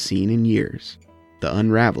Detroit had seen in years, the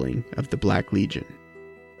unraveling of the Black Legion.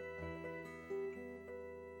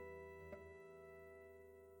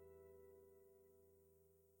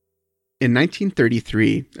 In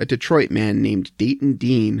 1933, a Detroit man named Dayton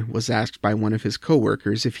Dean was asked by one of his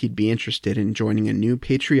co-workers if he'd be interested in joining a new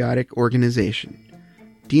patriotic organization.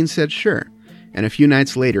 Dean said sure, and a few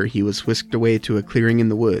nights later he was whisked away to a clearing in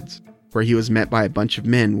the woods, where he was met by a bunch of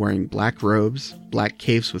men wearing black robes, black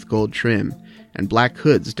capes with gold trim, and black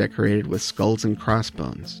hoods decorated with skulls and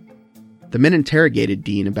crossbones. The men interrogated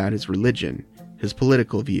Dean about his religion, his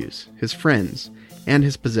political views, his friends, and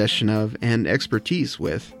his possession of and expertise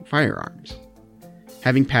with firearms.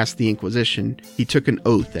 Having passed the Inquisition, he took an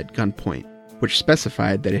oath at gunpoint, which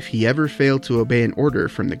specified that if he ever failed to obey an order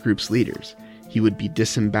from the group's leaders, he would be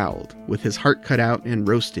disemboweled, with his heart cut out and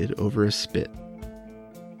roasted over a spit.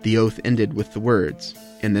 The oath ended with the words,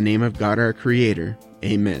 "In the name of God our Creator,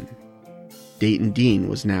 Amen." Dayton Dean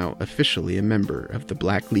was now officially a member of the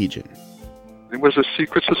Black Legion. It was a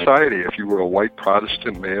secret society. If you were a white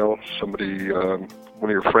Protestant male, somebody, one of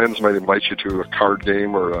your friends might invite you to a card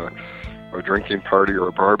game or a drinking party or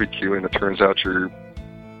a barbecue, and it turns out you're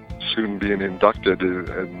soon being inducted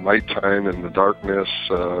at nighttime in the darkness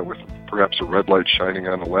with perhaps a red light shining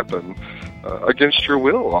on a weapon, against your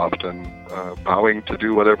will often, vowing to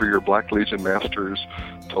do whatever your Black Legion masters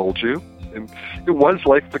told you. And it was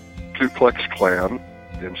like the Ku Klux Klan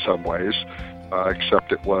in some ways,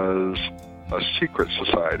 except it was a secret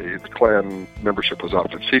society. The Klan membership was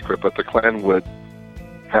often secret, but the Klan would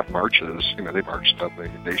have marches. They marched on the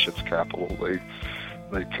nation's capital.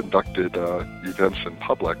 They conducted events in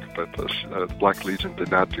public, but the Black Legion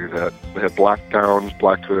did not do that. They had black gowns,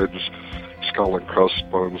 black hoods, skull and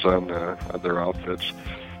crossbones on their outfits,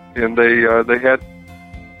 and they had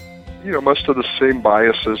most of the same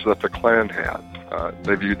biases that the Klan had.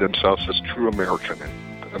 They viewed themselves as true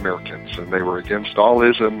Americans, and they were against all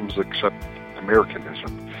isms except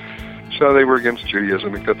Americanism. So they were against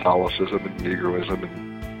Judaism and Catholicism and Negroism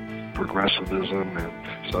and progressivism and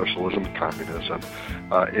socialism and communism.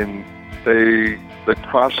 And they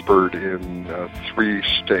prospered in 3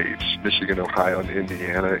 states, Michigan, Ohio, and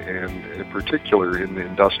Indiana, and in particular in the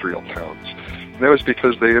industrial towns. And that was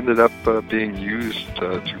because they ended up being used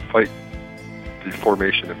to fight the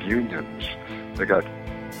formation of unions. They got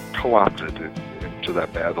co-opted into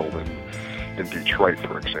that battle in Detroit,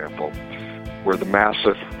 for example, where the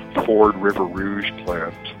massive Ford River Rouge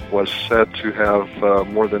plant was said to have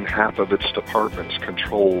more than half of its departments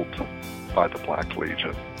controlled by the Black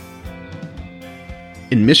Legion.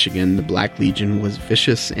 In Michigan, the Black Legion was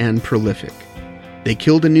vicious and prolific. They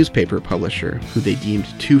killed a newspaper publisher who they deemed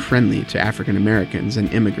too friendly to African Americans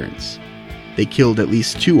and immigrants. They killed at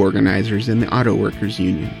least 2 organizers in the Auto Workers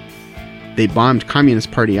Union. They bombed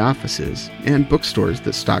Communist Party offices and bookstores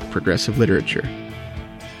that stocked progressive literature.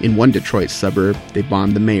 In one Detroit suburb, they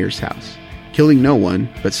bombed the mayor's house, killing no one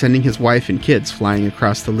but sending his wife and kids flying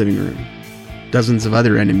across the living room. Dozens of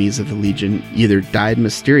other enemies of the Legion either died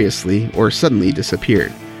mysteriously or suddenly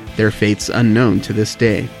disappeared, their fates unknown to this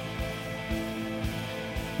day.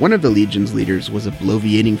 One of the Legion's leaders was a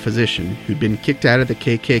bloviating physician who'd been kicked out of the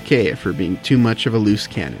KKK for being too much of a loose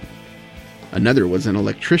cannon. Another was an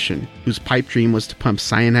electrician whose pipe dream was to pump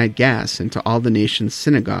cyanide gas into all the nation's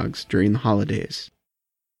synagogues during the holidays.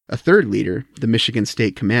 A third leader, the Michigan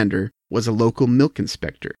State Commander, was a local milk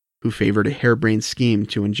inspector who favored a harebrained scheme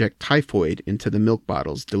to inject typhoid into the milk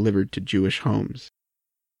bottles delivered to Jewish homes.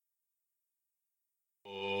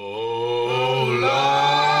 Oh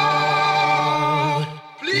Lord,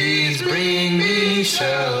 please bring me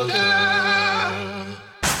shelter.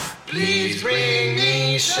 Please bring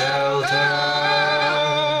me shelter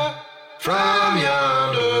from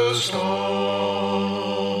yonder storm.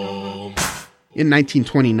 In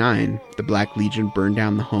 1929, the Black Legion burned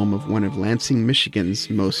down the home of one of Lansing, Michigan's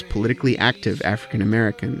most politically active African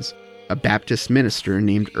Americans, a Baptist minister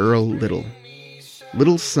named Earl Little.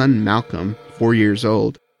 Little's son Malcolm, 4 years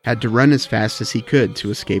old, had to run as fast as he could to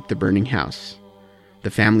escape the burning house. The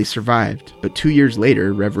family survived, but 2 years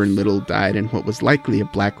later, Reverend Little died in what was likely a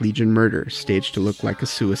Black Legion murder staged to look like a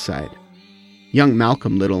suicide. Young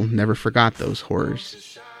Malcolm Little never forgot those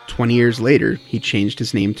horrors. 20 years later, he changed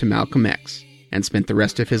his name to Malcolm X, and spent the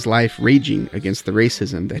rest of his life raging against the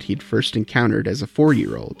racism that he'd first encountered as a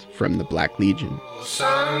 4-year-old from the Black Legion.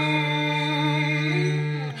 Sun,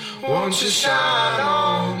 won't you shine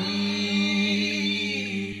on me?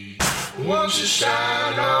 Won't you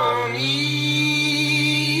shine on me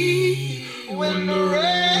when the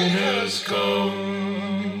rain has come?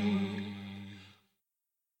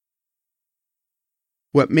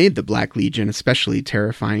 What made the Black Legion especially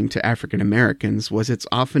terrifying to African Americans was its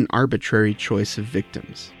often arbitrary choice of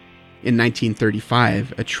victims. In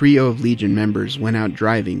 1935, a trio of Legion members went out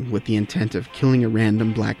driving with the intent of killing a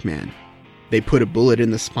random black man. They put a bullet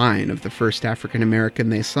in the spine of the first African American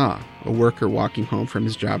they saw, a worker walking home from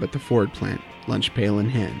his job at the Ford plant, lunch pail in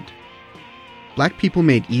hand. Black people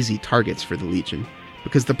made easy targets for the Legion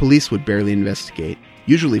because the police would barely investigate,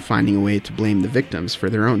 usually finding a way to blame the victims for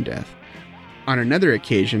their own death. On another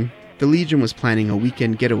occasion, the Legion was planning a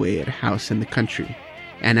weekend getaway at a house in the country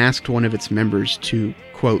and asked one of its members to,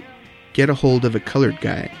 quote, get a hold of a colored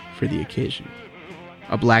guy for the occasion.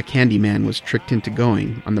 A black handyman was tricked into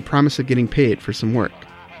going on the promise of getting paid for some work.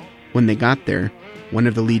 When they got there, one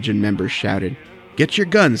of the Legion members shouted, "Get your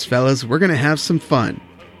guns, fellas, we're going to have some fun."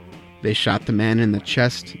 They shot the man in the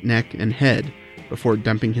chest, neck, and head before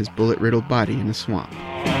dumping his bullet-riddled body in a swamp.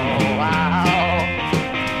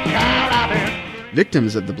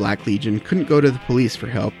 Victims of the Black Legion couldn't go to the police for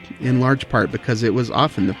help, in large part because it was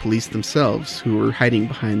often the police themselves who were hiding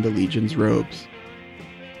behind the Legion's robes.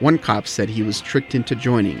 One cop said he was tricked into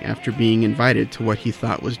joining after being invited to what he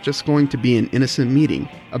thought was just going to be an innocent meeting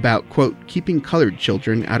about, quote, keeping colored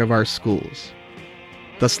children out of our schools.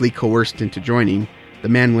 Thusly coerced into joining, the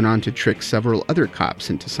man went on to trick several other cops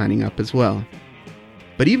into signing up as well.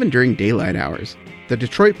 But even during daylight hours, the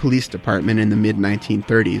Detroit Police Department in the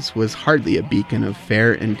mid-1930s was hardly a beacon of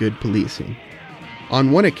fair and good policing.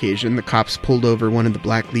 On one occasion, the cops pulled over one of the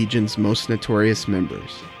Black Legion's most notorious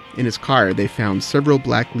members. In his car, they found several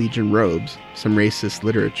Black Legion robes, some racist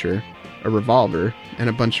literature, a revolver, and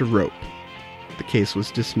a bunch of rope. The case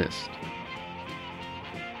was dismissed.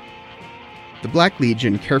 The Black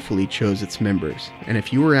Legion carefully chose its members, and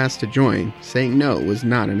if you were asked to join, saying no was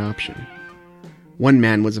not an option. One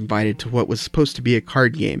man was invited to what was supposed to be a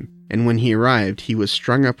card game, and when he arrived, he was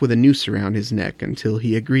strung up with a noose around his neck until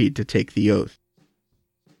he agreed to take the oath.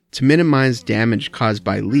 To minimize damage caused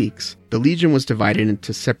by leaks, the Legion was divided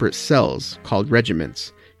into separate cells called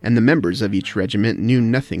regiments, and the members of each regiment knew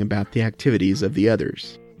nothing about the activities of the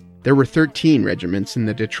others. There were 13 regiments in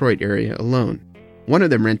the Detroit area alone. One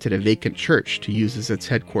of them rented a vacant church to use as its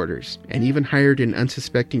headquarters, and even hired an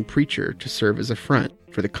unsuspecting preacher to serve as a front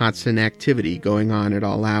for the constant activity going on at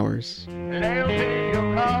all hours.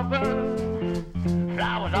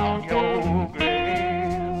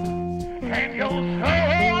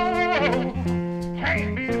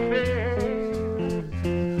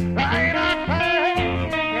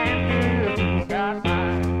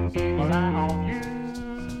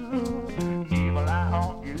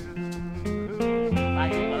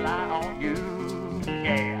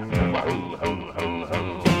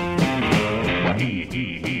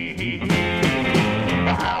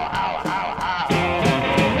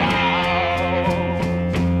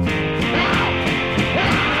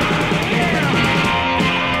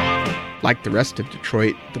 Like the rest of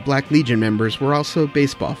Detroit, the Black Legion members were also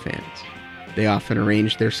baseball fans. They often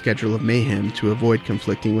arranged their schedule of mayhem to avoid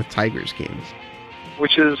conflicting with Tigers games.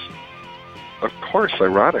 Which is, of course,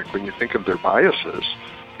 ironic when you think of their biases,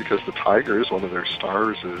 because the Tigers, one of their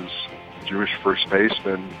stars is Jewish first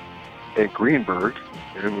baseman Hank Greenberg,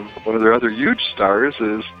 and one of their other huge stars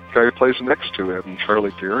is the guy who plays next to him,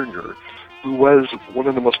 Charlie Gehringer, who was one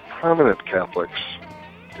of the most prominent Catholics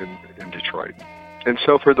in Detroit. And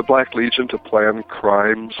so for the Black Legion to plan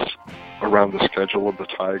crimes around the schedule of the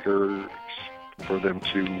Tigers, for them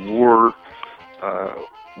to lure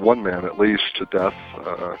one man at least to death,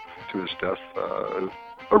 to his death,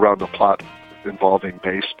 around a plot involving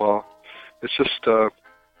baseball, it's just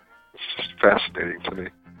fascinating to me.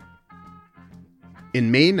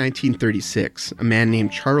 In May 1936, a man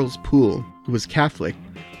named Charles Poole, who was Catholic,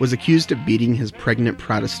 was accused of beating his pregnant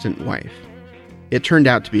Protestant wife. It turned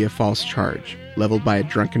out to be a false charge, leveled by a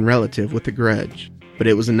drunken relative with a grudge, but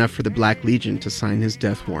it was enough for the Black Legion to sign his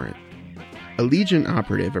death warrant. A Legion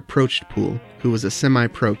operative approached Poole, who was a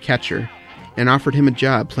semi-pro catcher, and offered him a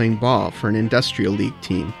job playing ball for an industrial league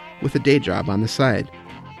team, with a day job on the side.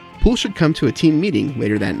 Poole should come to a team meeting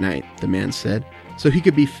later that night, the man said, so he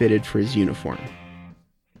could be fitted for his uniform.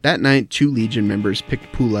 That night, 2 Legion members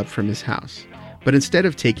picked Poole up from his house, but instead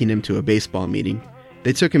of taking him to a baseball meeting,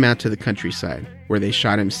 they took him out to the countryside, where they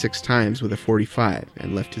shot him 6 times with a .45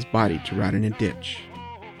 and left his body to rot in a ditch.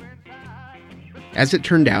 As it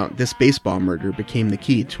turned out, this baseball murder became the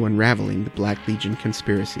key to unraveling the Black Legion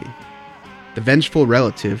conspiracy. The vengeful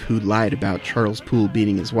relative who'd lied about Charles Poole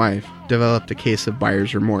beating his wife developed a case of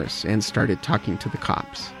buyer's remorse and started talking to the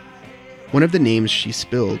cops. One of the names she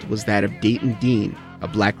spilled was that of Dayton Dean, a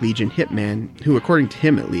Black Legion hitman who, according to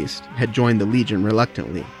him at least, had joined the Legion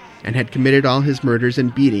reluctantly, and had committed all his murders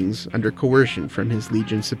and beatings under coercion from his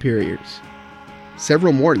Legion superiors.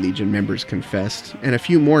 Several more Legion members confessed, and a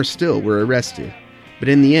few more still were arrested, but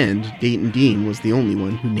in the end, Dayton Dean was the only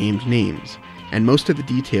one who named names, and most of the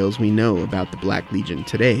details we know about the Black Legion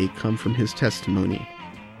today come from his testimony.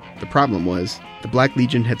 The problem was, the Black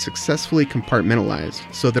Legion had successfully compartmentalized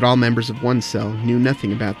so that all members of one cell knew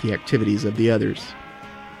nothing about the activities of the others.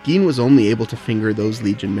 Dean was only able to finger those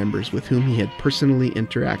Legion members with whom he had personally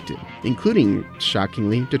interacted, including,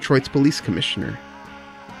 shockingly, Detroit's police commissioner.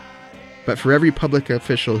 But for every public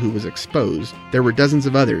official who was exposed, there were dozens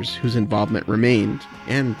of others whose involvement remained,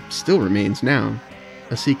 and still remains now,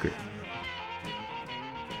 a secret.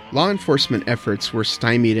 Law enforcement efforts were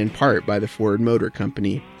stymied in part by the Ford Motor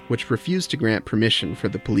Company, which refused to grant permission for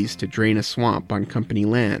the police to drain a swamp on company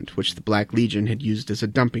land, which the Black Legion had used as a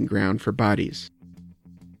dumping ground for bodies.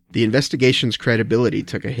 The investigation's credibility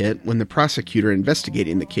took a hit when the prosecutor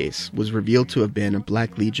investigating the case was revealed to have been a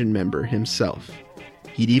Black Legion member himself.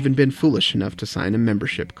 He'd even been foolish enough to sign a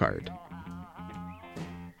membership card.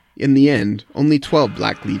 In the end, only 12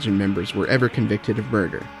 Black Legion members were ever convicted of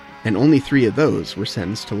murder, and only 3 of those were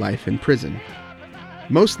sentenced to life in prison.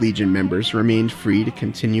 Most Legion members remained free to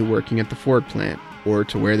continue working at the Ford plant, or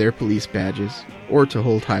to wear their police badges, or to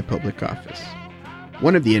hold high public office.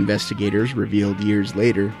 One of the investigators revealed years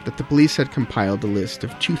later that the police had compiled a list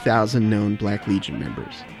of 2,000 known Black Legion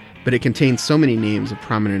members, but it contained so many names of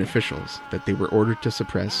prominent officials that they were ordered to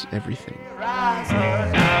suppress everything.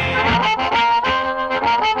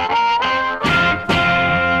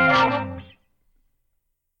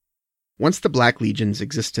 Once the Black Legion's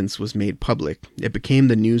existence was made public, it became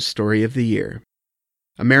the news story of the year.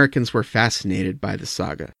 Americans were fascinated by the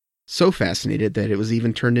saga, so fascinated that it was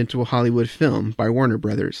even turned into a Hollywood film by Warner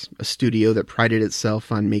Brothers, a studio that prided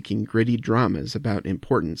itself on making gritty dramas about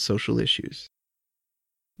important social issues.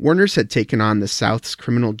 Warner's had taken on the South's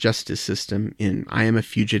criminal justice system in I Am a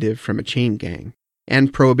Fugitive from a Chain Gang,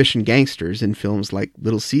 and Prohibition gangsters in films like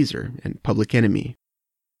Little Caesar and Public Enemy.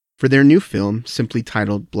 For their new film, simply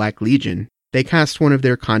titled Black Legion, they cast one of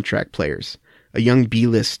their contract players, a young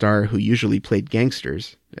B-list star who usually played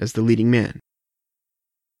gangsters, as the leading man.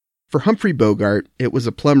 For Humphrey Bogart, it was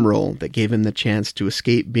a plum role that gave him the chance to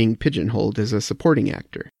escape being pigeonholed as a supporting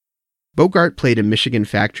actor. Bogart played a Michigan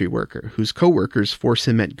factory worker whose co-workers force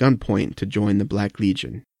him at gunpoint to join the Black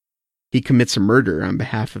Legion. He commits a murder on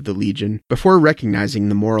behalf of the Legion before recognizing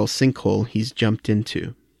the moral sinkhole he's jumped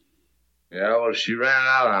into. Yeah, well, she ran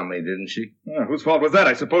out on me, didn't she? Whose fault was that?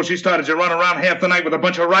 I suppose she started you running around half the night with a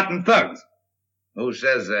bunch of rotten thugs. Who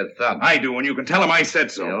says that thug? I do, and you can tell him I said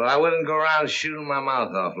so. Yeah, well, I wouldn't go around shooting my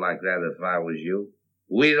mouth off like that if I was you.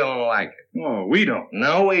 We don't like it. Oh, we don't?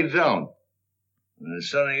 No, we don't. And the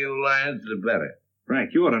sooner you learn it, the better.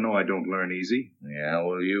 Frank, you ought to know I don't learn easy. Yeah,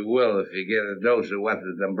 well, you will if you get a dose of what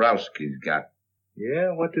the Dombrowskis got.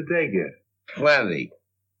 Yeah? What did they get? Plenty.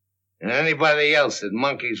 And anybody else that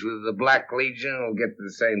monkeys with the Black Legion will get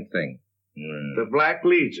the same thing. The Black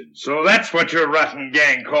Legion. So that's what your rotten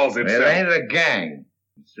gang calls itself. It ain't a gang.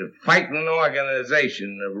 It's a fighting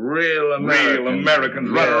organization of real Americans. Real Americans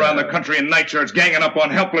running around the country in nightshirts ganging up on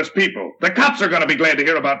helpless people. The cops are going to be glad to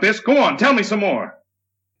hear about this. Go on, tell me some more.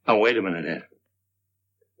 Oh, wait a minute, Ed.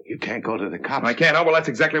 You can't go to the cops. I can't. Oh, well, that's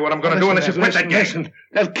exactly what I'm going to do unless you quit that gang. Listen,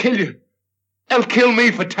 they'll kill you. They'll kill me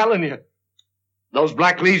for telling you. Those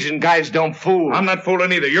Black Legion guys don't fool. I'm not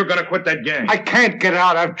fooling either. You're going to quit that gang. I can't get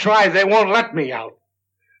out. I've tried. They won't let me out.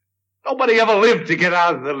 Nobody ever lived to get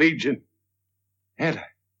out of the Legion. Ed,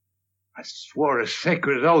 I swore a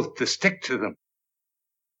sacred oath to stick to them.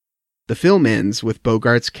 The film ends with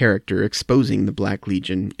Bogart's character exposing the Black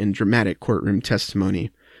Legion in dramatic courtroom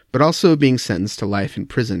testimony, but also being sentenced to life in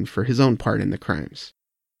prison for his own part in the crimes.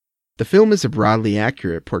 The film is a broadly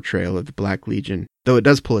accurate portrayal of the Black Legion, though it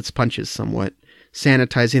does pull its punches somewhat,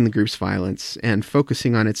 sanitizing the group's violence and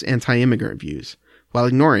focusing on its anti-immigrant views, while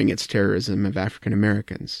ignoring its terrorism of African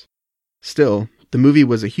Americans. Still, the movie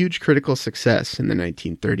was a huge critical success in the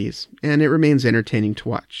 1930s, and it remains entertaining to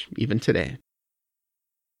watch, even today.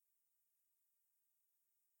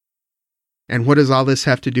 And what does all this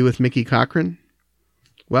have to do with Mickey Cochran?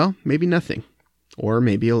 Well, maybe nothing. Or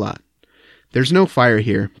maybe a lot. There's no fire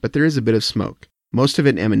here, but there is a bit of smoke, most of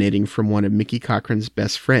it emanating from one of Mickey Cochran's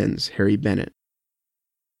best friends, Harry Bennett.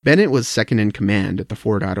 Bennett was second in command at the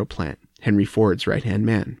Ford auto plant, Henry Ford's right-hand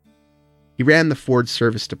man. He ran the Ford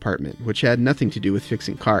service department, which had nothing to do with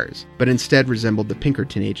fixing cars, but instead resembled the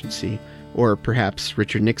Pinkerton Agency, or perhaps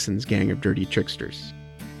Richard Nixon's gang of dirty tricksters.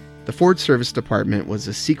 The Ford service department was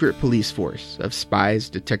a secret police force of spies,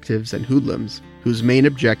 detectives, and hoodlums whose main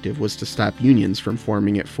objective was to stop unions from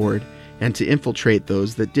forming at Ford and to infiltrate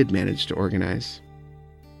those that did manage to organize.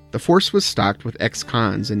 The force was stocked with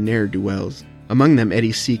ex-cons and ne'er-do-wells, among them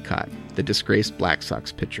Eddie Seacott, the disgraced Black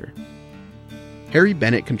Sox pitcher. Harry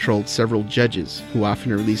Bennett controlled several judges who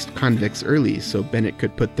often released convicts early so Bennett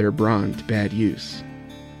could put their brawn to bad use.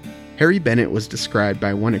 Harry Bennett was described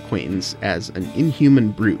by one acquaintance as an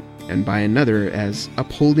inhuman brute and by another as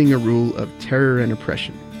upholding a rule of terror and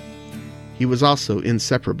oppression. He was also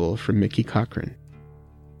inseparable from Mickey Cochran.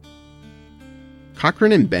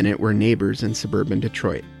 Cochran and Bennett were neighbors in suburban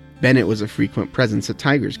Detroit. Bennett was a frequent presence at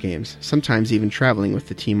Tigers games, sometimes even traveling with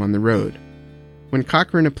the team on the road. When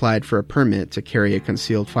Cochran applied for a permit to carry a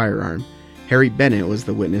concealed firearm, Harry Bennett was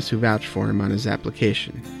the witness who vouched for him on his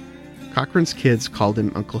application. Cochran's kids called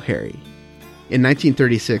him Uncle Harry. In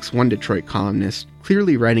 1936, one Detroit columnist,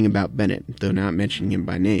 clearly writing about Bennett, though not mentioning him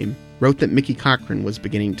by name, wrote that Mickey Cochran was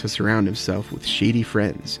beginning to surround himself with shady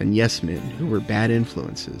friends and yes-men who were bad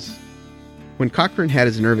influences. When Cochran had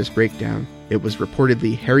his nervous breakdown, it was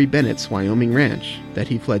reportedly Harry Bennett's Wyoming ranch that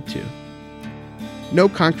he fled to. No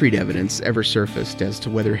concrete evidence ever surfaced as to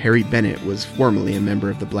whether Harry Bennett was formally a member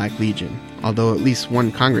of the Black Legion, although at least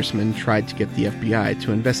one congressman tried to get the FBI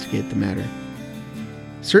to investigate the matter.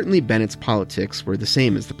 Certainly Bennett's politics were the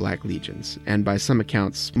same as the Black Legion's, and by some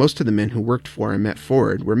accounts, most of the men who worked for him at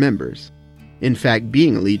Ford were members. In fact,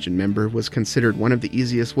 being a Legion member was considered one of the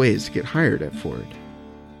easiest ways to get hired at Ford.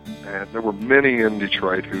 And there were many in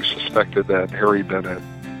Detroit who suspected that Harry Bennett,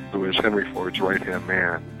 who is Henry Ford's right-hand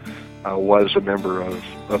man, was a member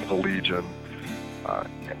of the Legion.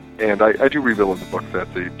 And I do reveal in the book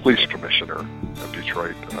that the police commissioner of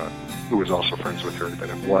Detroit, who was also friends with Harry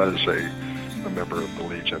Bennett, was a member of the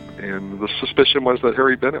Legion. And the suspicion was that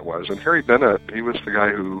Harry Bennett was. And Harry Bennett, he was the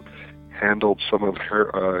guy who handled some of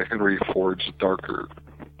Henry Ford's darker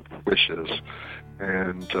wishes.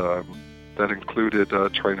 And that included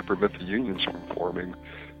trying to prevent the unions from forming.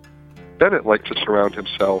 Bennett liked to surround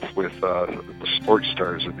himself with the sports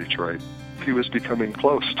stars in Detroit. He was becoming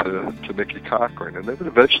close to Mickey Cochran, and they would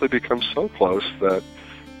eventually become so close that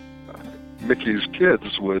Mickey's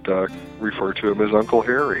kids would refer to him as Uncle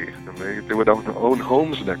Harry, and they would own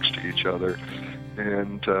homes next to each other.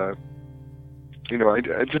 And,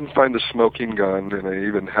 I didn't find the smoking gun, and I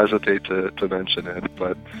even hesitate to mention it,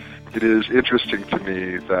 but it is interesting to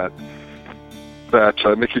me that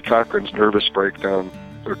Mickey Cochran's nervous breakdown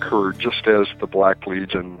occurred just as the Black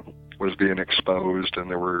Legion was being exposed, and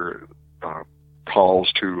there were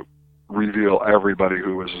calls to reveal everybody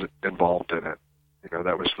who was involved in it.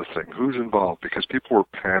 That was the thing. Who's involved? Because people were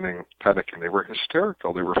panicking. They were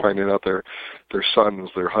hysterical. They were finding out their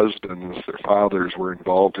sons, their husbands, their fathers were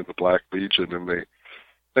involved in the Black Legion, and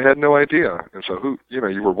they had no idea. And so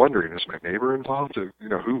you were wondering, is my neighbor involved?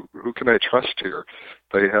 Who can I trust here?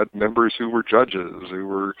 They had members who were judges,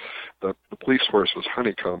 the police force was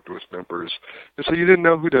honeycombed with members. And so you didn't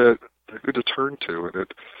know who to turn to, and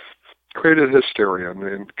it created hysteria.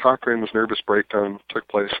 And Cochran's nervous breakdown took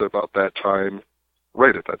place about that time,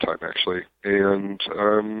 right at that time actually. And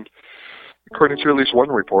according to at least one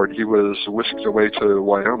report, he was whisked away to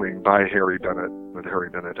Wyoming by Harry Bennett, and Harry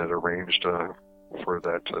Bennett had arranged for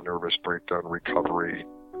that nervous breakdown recovery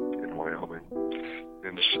in Wyoming.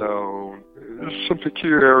 And so there's some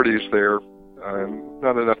peculiarities there,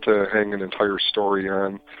 not enough to hang an entire story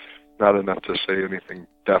on, not enough to say anything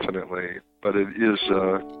definitely, but it is,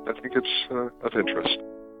 I think it's of interest.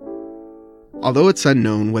 Although it's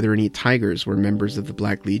unknown whether any Tigers were members of the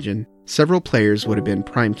Black Legion, several players would have been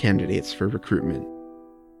prime candidates for recruitment.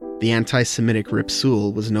 The anti-Semitic Rip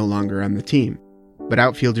Sewell was no longer on the team, but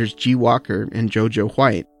outfielders G. Walker and JoJo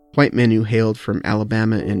White, white men who hailed from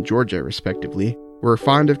Alabama and Georgia respectively, were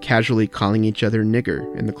fond of casually calling each other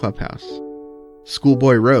nigger in the clubhouse.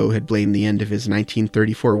 Schoolboy Rowe had blamed the end of his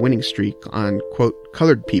 1934 winning streak on, quote,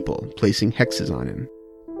 colored people placing hexes on him.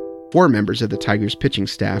 4 members of the Tigers' pitching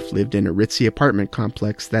staff lived in a ritzy apartment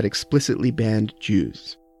complex that explicitly banned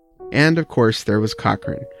Jews. And, of course, there was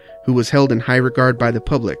Cochran, who was held in high regard by the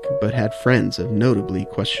public, but had friends of notably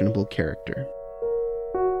questionable character.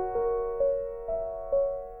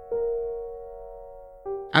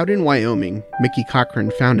 Out in Wyoming, Mickey Cochran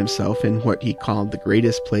found himself in what he called the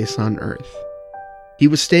greatest place on earth. He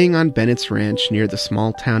was staying on Bennett's Ranch near the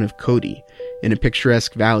small town of Cody, in a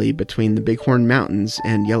picturesque valley between the Bighorn Mountains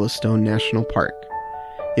and Yellowstone National Park.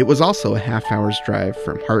 It was also a half-hour's drive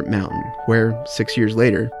from Hart Mountain, where, 6 years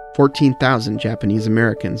later, 14,000 Japanese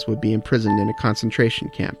Americans would be imprisoned in a concentration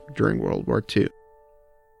camp during World War II.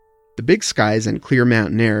 The big skies and clear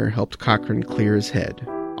mountain air helped Cochran clear his head.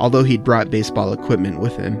 Although he'd brought baseball equipment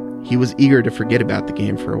with him, he was eager to forget about the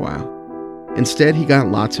game for a while. Instead, he got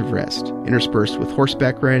lots of rest, interspersed with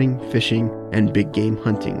horseback riding, fishing, and big game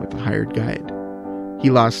hunting with a hired guide. He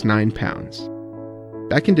lost 9 pounds.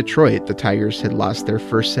 Back in Detroit, the Tigers had lost their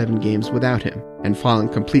first 7 games without him and fallen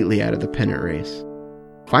completely out of the pennant race.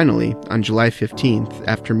 Finally, on July 15th,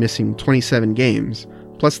 after missing 27 games,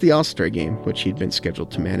 plus the All-Star game, which he'd been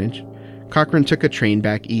scheduled to manage, Cochran took a train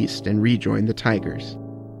back east and rejoined the Tigers.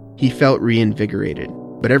 He felt reinvigorated,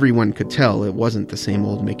 but everyone could tell it wasn't the same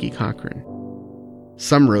old Mickey Cochran.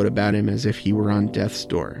 Some wrote about him as if he were on death's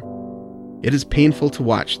door. It is painful to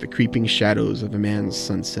watch the creeping shadows of a man's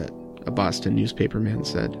sunset, a Boston newspaperman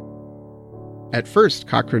said. At first,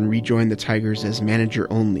 Cochran rejoined the Tigers as manager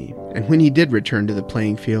only, and when he did return to the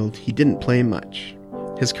playing field, he didn't play much.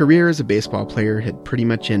 His career as a baseball player had pretty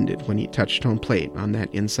much ended when he touched home plate on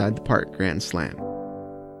that inside-the-park grand slam.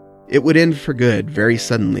 It would end for good very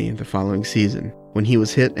suddenly the following season, when he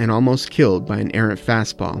was hit and almost killed by an errant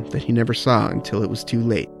fastball that he never saw until it was too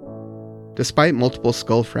late. Despite multiple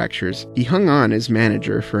skull fractures, he hung on as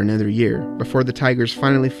manager for another year before the Tigers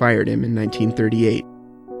finally fired him in 1938.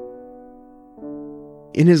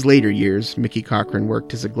 In his later years, Mickey Cochran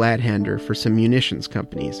worked as a glad-hander for some munitions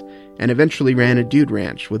companies and eventually ran a dude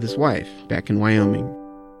ranch with his wife back in Wyoming.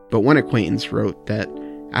 But one acquaintance wrote that,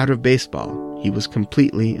 out of baseball, he was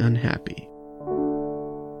completely unhappy.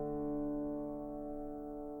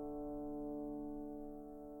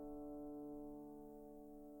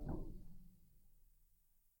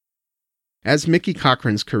 As Mickey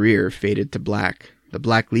Cochran's career faded to black, the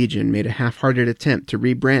Black Legion made a half-hearted attempt to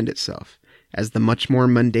rebrand itself as the much more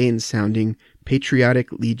mundane-sounding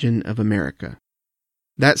Patriotic Legion of America.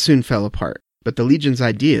 That soon fell apart, but the Legion's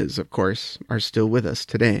ideas, of course, are still with us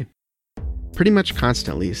today. Pretty much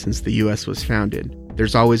constantly since the U.S. was founded,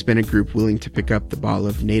 there's always been a group willing to pick up the ball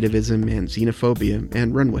of nativism and xenophobia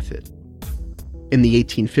and run with it. In the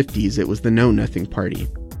 1850s, it was the Know Nothing Party,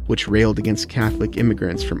 which railed against Catholic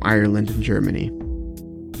immigrants from Ireland and Germany.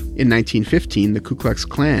 In 1915, the Ku Klux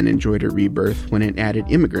Klan enjoyed a rebirth when it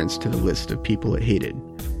added immigrants to the list of people it hated.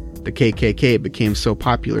 The KKK became so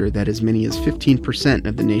popular that as many as 15%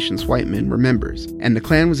 of the nation's white men were members, and the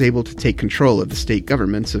Klan was able to take control of the state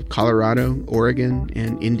governments of Colorado, Oregon,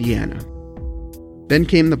 and Indiana. Then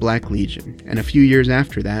came the Black Legion, and a few years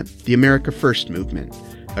after that, the America First movement,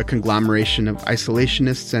 a conglomeration of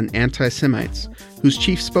isolationists and anti-Semites, whose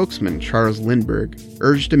chief spokesman, Charles Lindbergh,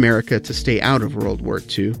 urged America to stay out of World War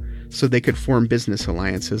II so they could form business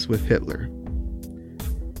alliances with Hitler.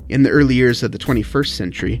 In the early years of the 21st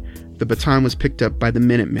century, the baton was picked up by the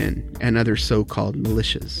Minutemen and other so-called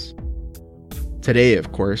militias. Today,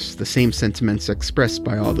 of course, the same sentiments expressed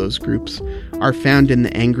by all those groups are found in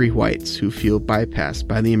the angry whites who feel bypassed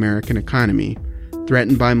by the American economy,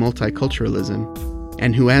 threatened by multiculturalism,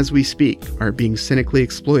 and who, as we speak, are being cynically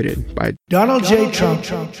exploited by Donald J. Trump.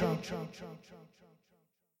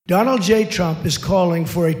 Donald J. Trump is calling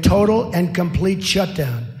for a total and complete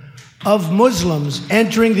shutdown of Muslims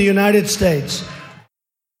entering the United States.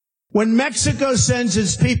 When Mexico sends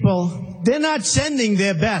its people, they're not sending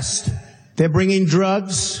their best. They're bringing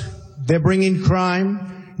drugs, they're bringing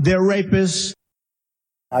crime, they're rapists.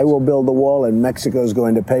 I will build the wall and Mexico's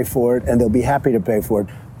going to pay for it, and they'll be happy to pay for it.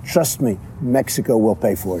 Trust me, Mexico will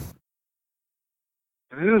pay for it.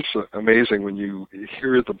 It is amazing when you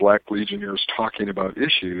hear the Black Legionnaires talking about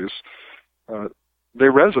issues. They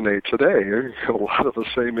resonate today. A lot of the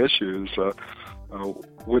same issues.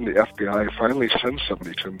 When the FBI finally sends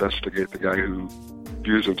somebody to investigate the guy who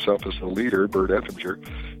views himself as the leader, Bert Ettinger,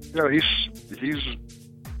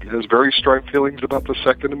 he has very strong feelings about the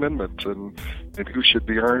Second Amendment and who should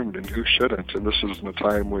be armed and who shouldn't. And this is in a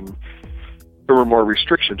time when there were more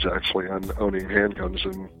restrictions, actually, on owning handguns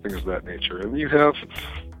and things of that nature. And you have,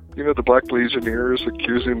 the Black Legionnaires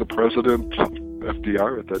accusing the president,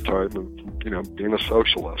 FDR at that time, of, being a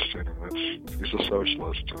socialist. He's a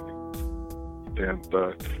socialist. And,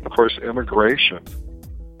 of course, immigration.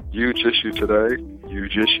 Huge issue today,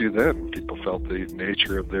 huge issue then. People felt the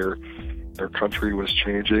nature of their country was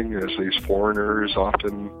changing as these foreigners,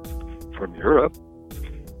 often from Europe,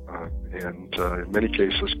 and in many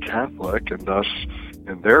cases Catholic, and thus,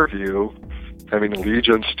 in their view, having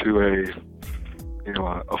allegiance to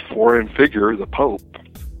a foreign figure, the Pope,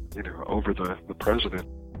 over the president.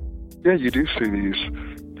 Yeah, you do see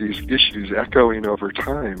these issues echoing over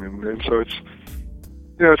time, and so it's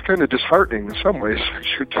it's kind of disheartening in some ways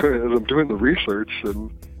as I'm doing the research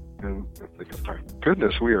and I think, my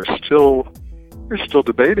goodness, we're still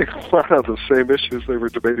debating a lot of the same issues they were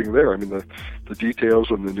debating there. I mean, the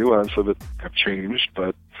details and the nuance of it have changed,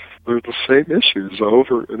 but they're the same issues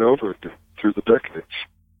over and over again through the decades.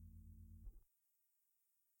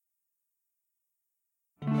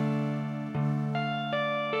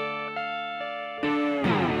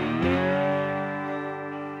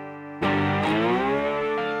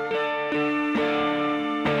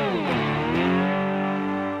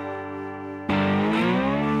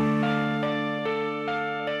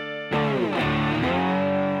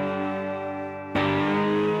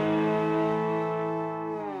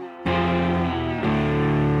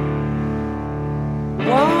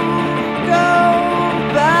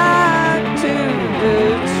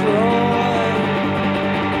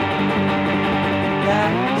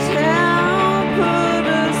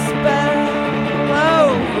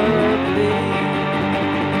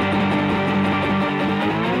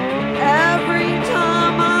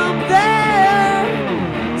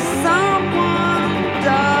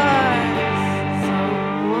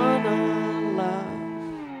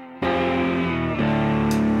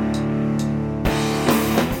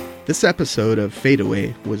 This episode of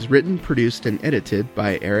Fadeaway was written, produced, and edited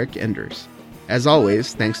by Eric Enders. As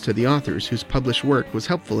always, thanks to the authors whose published work was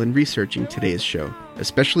helpful in researching today's show,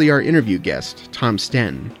 especially our interview guest, Tom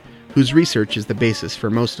Stanton, whose research is the basis for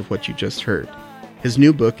most of what you just heard. His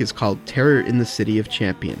new book is called Terror in the City of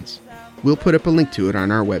Champions. We'll put up a link to it on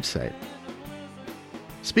our website.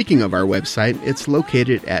 Speaking of our website, it's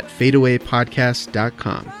located at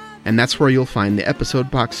fadeawaypodcast.com, and that's where you'll find the episode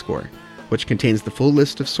box score, which contains the full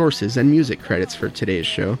list of sources and music credits for today's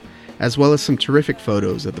show, as well as some terrific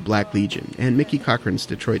photos of the Black Legion and Mickey Cochran's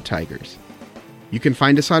Detroit Tigers. You can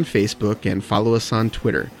find us on Facebook and follow us on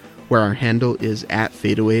Twitter, where our handle is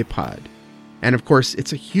 @FadeawayPod. And of course,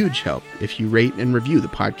 it's a huge help if you rate and review the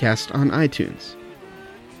podcast on iTunes.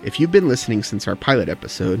 If you've been listening since our pilot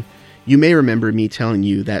episode, you may remember me telling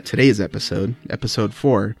you that today's episode, episode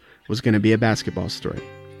 4, was going to be a basketball story.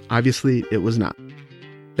 Obviously, it was not.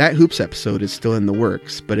 That Hoops episode is still in the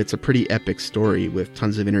works, but it's a pretty epic story with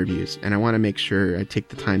tons of interviews, and I want to make sure I take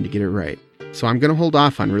the time to get it right. So I'm going to hold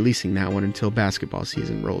off on releasing that one until basketball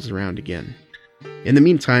season rolls around again. In the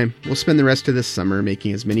meantime, we'll spend the rest of this summer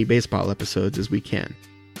making as many baseball episodes as we can.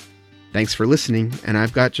 Thanks for listening, and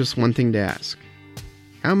I've got just one thing to ask.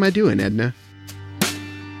 How am I doing, Edna?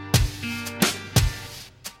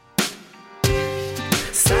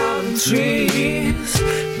 Southern trees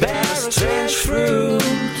bear strange fruit,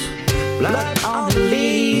 blood on the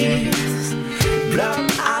leaves, blood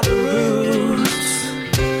on the roots,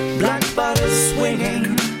 black butter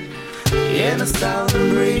swinging in a southern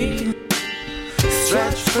breeze,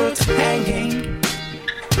 stretched fruit hanging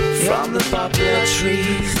from the poplar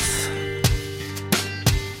trees.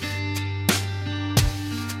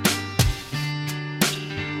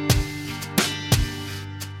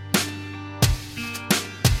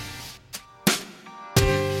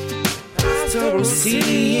 Pastoral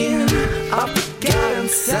scene of the gallant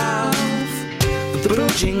south, with the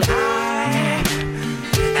bulging eye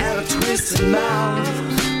and a twisted mouth,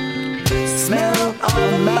 smell of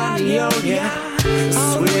the magnolia,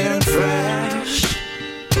 sweet and fresh,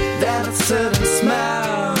 then a certain smell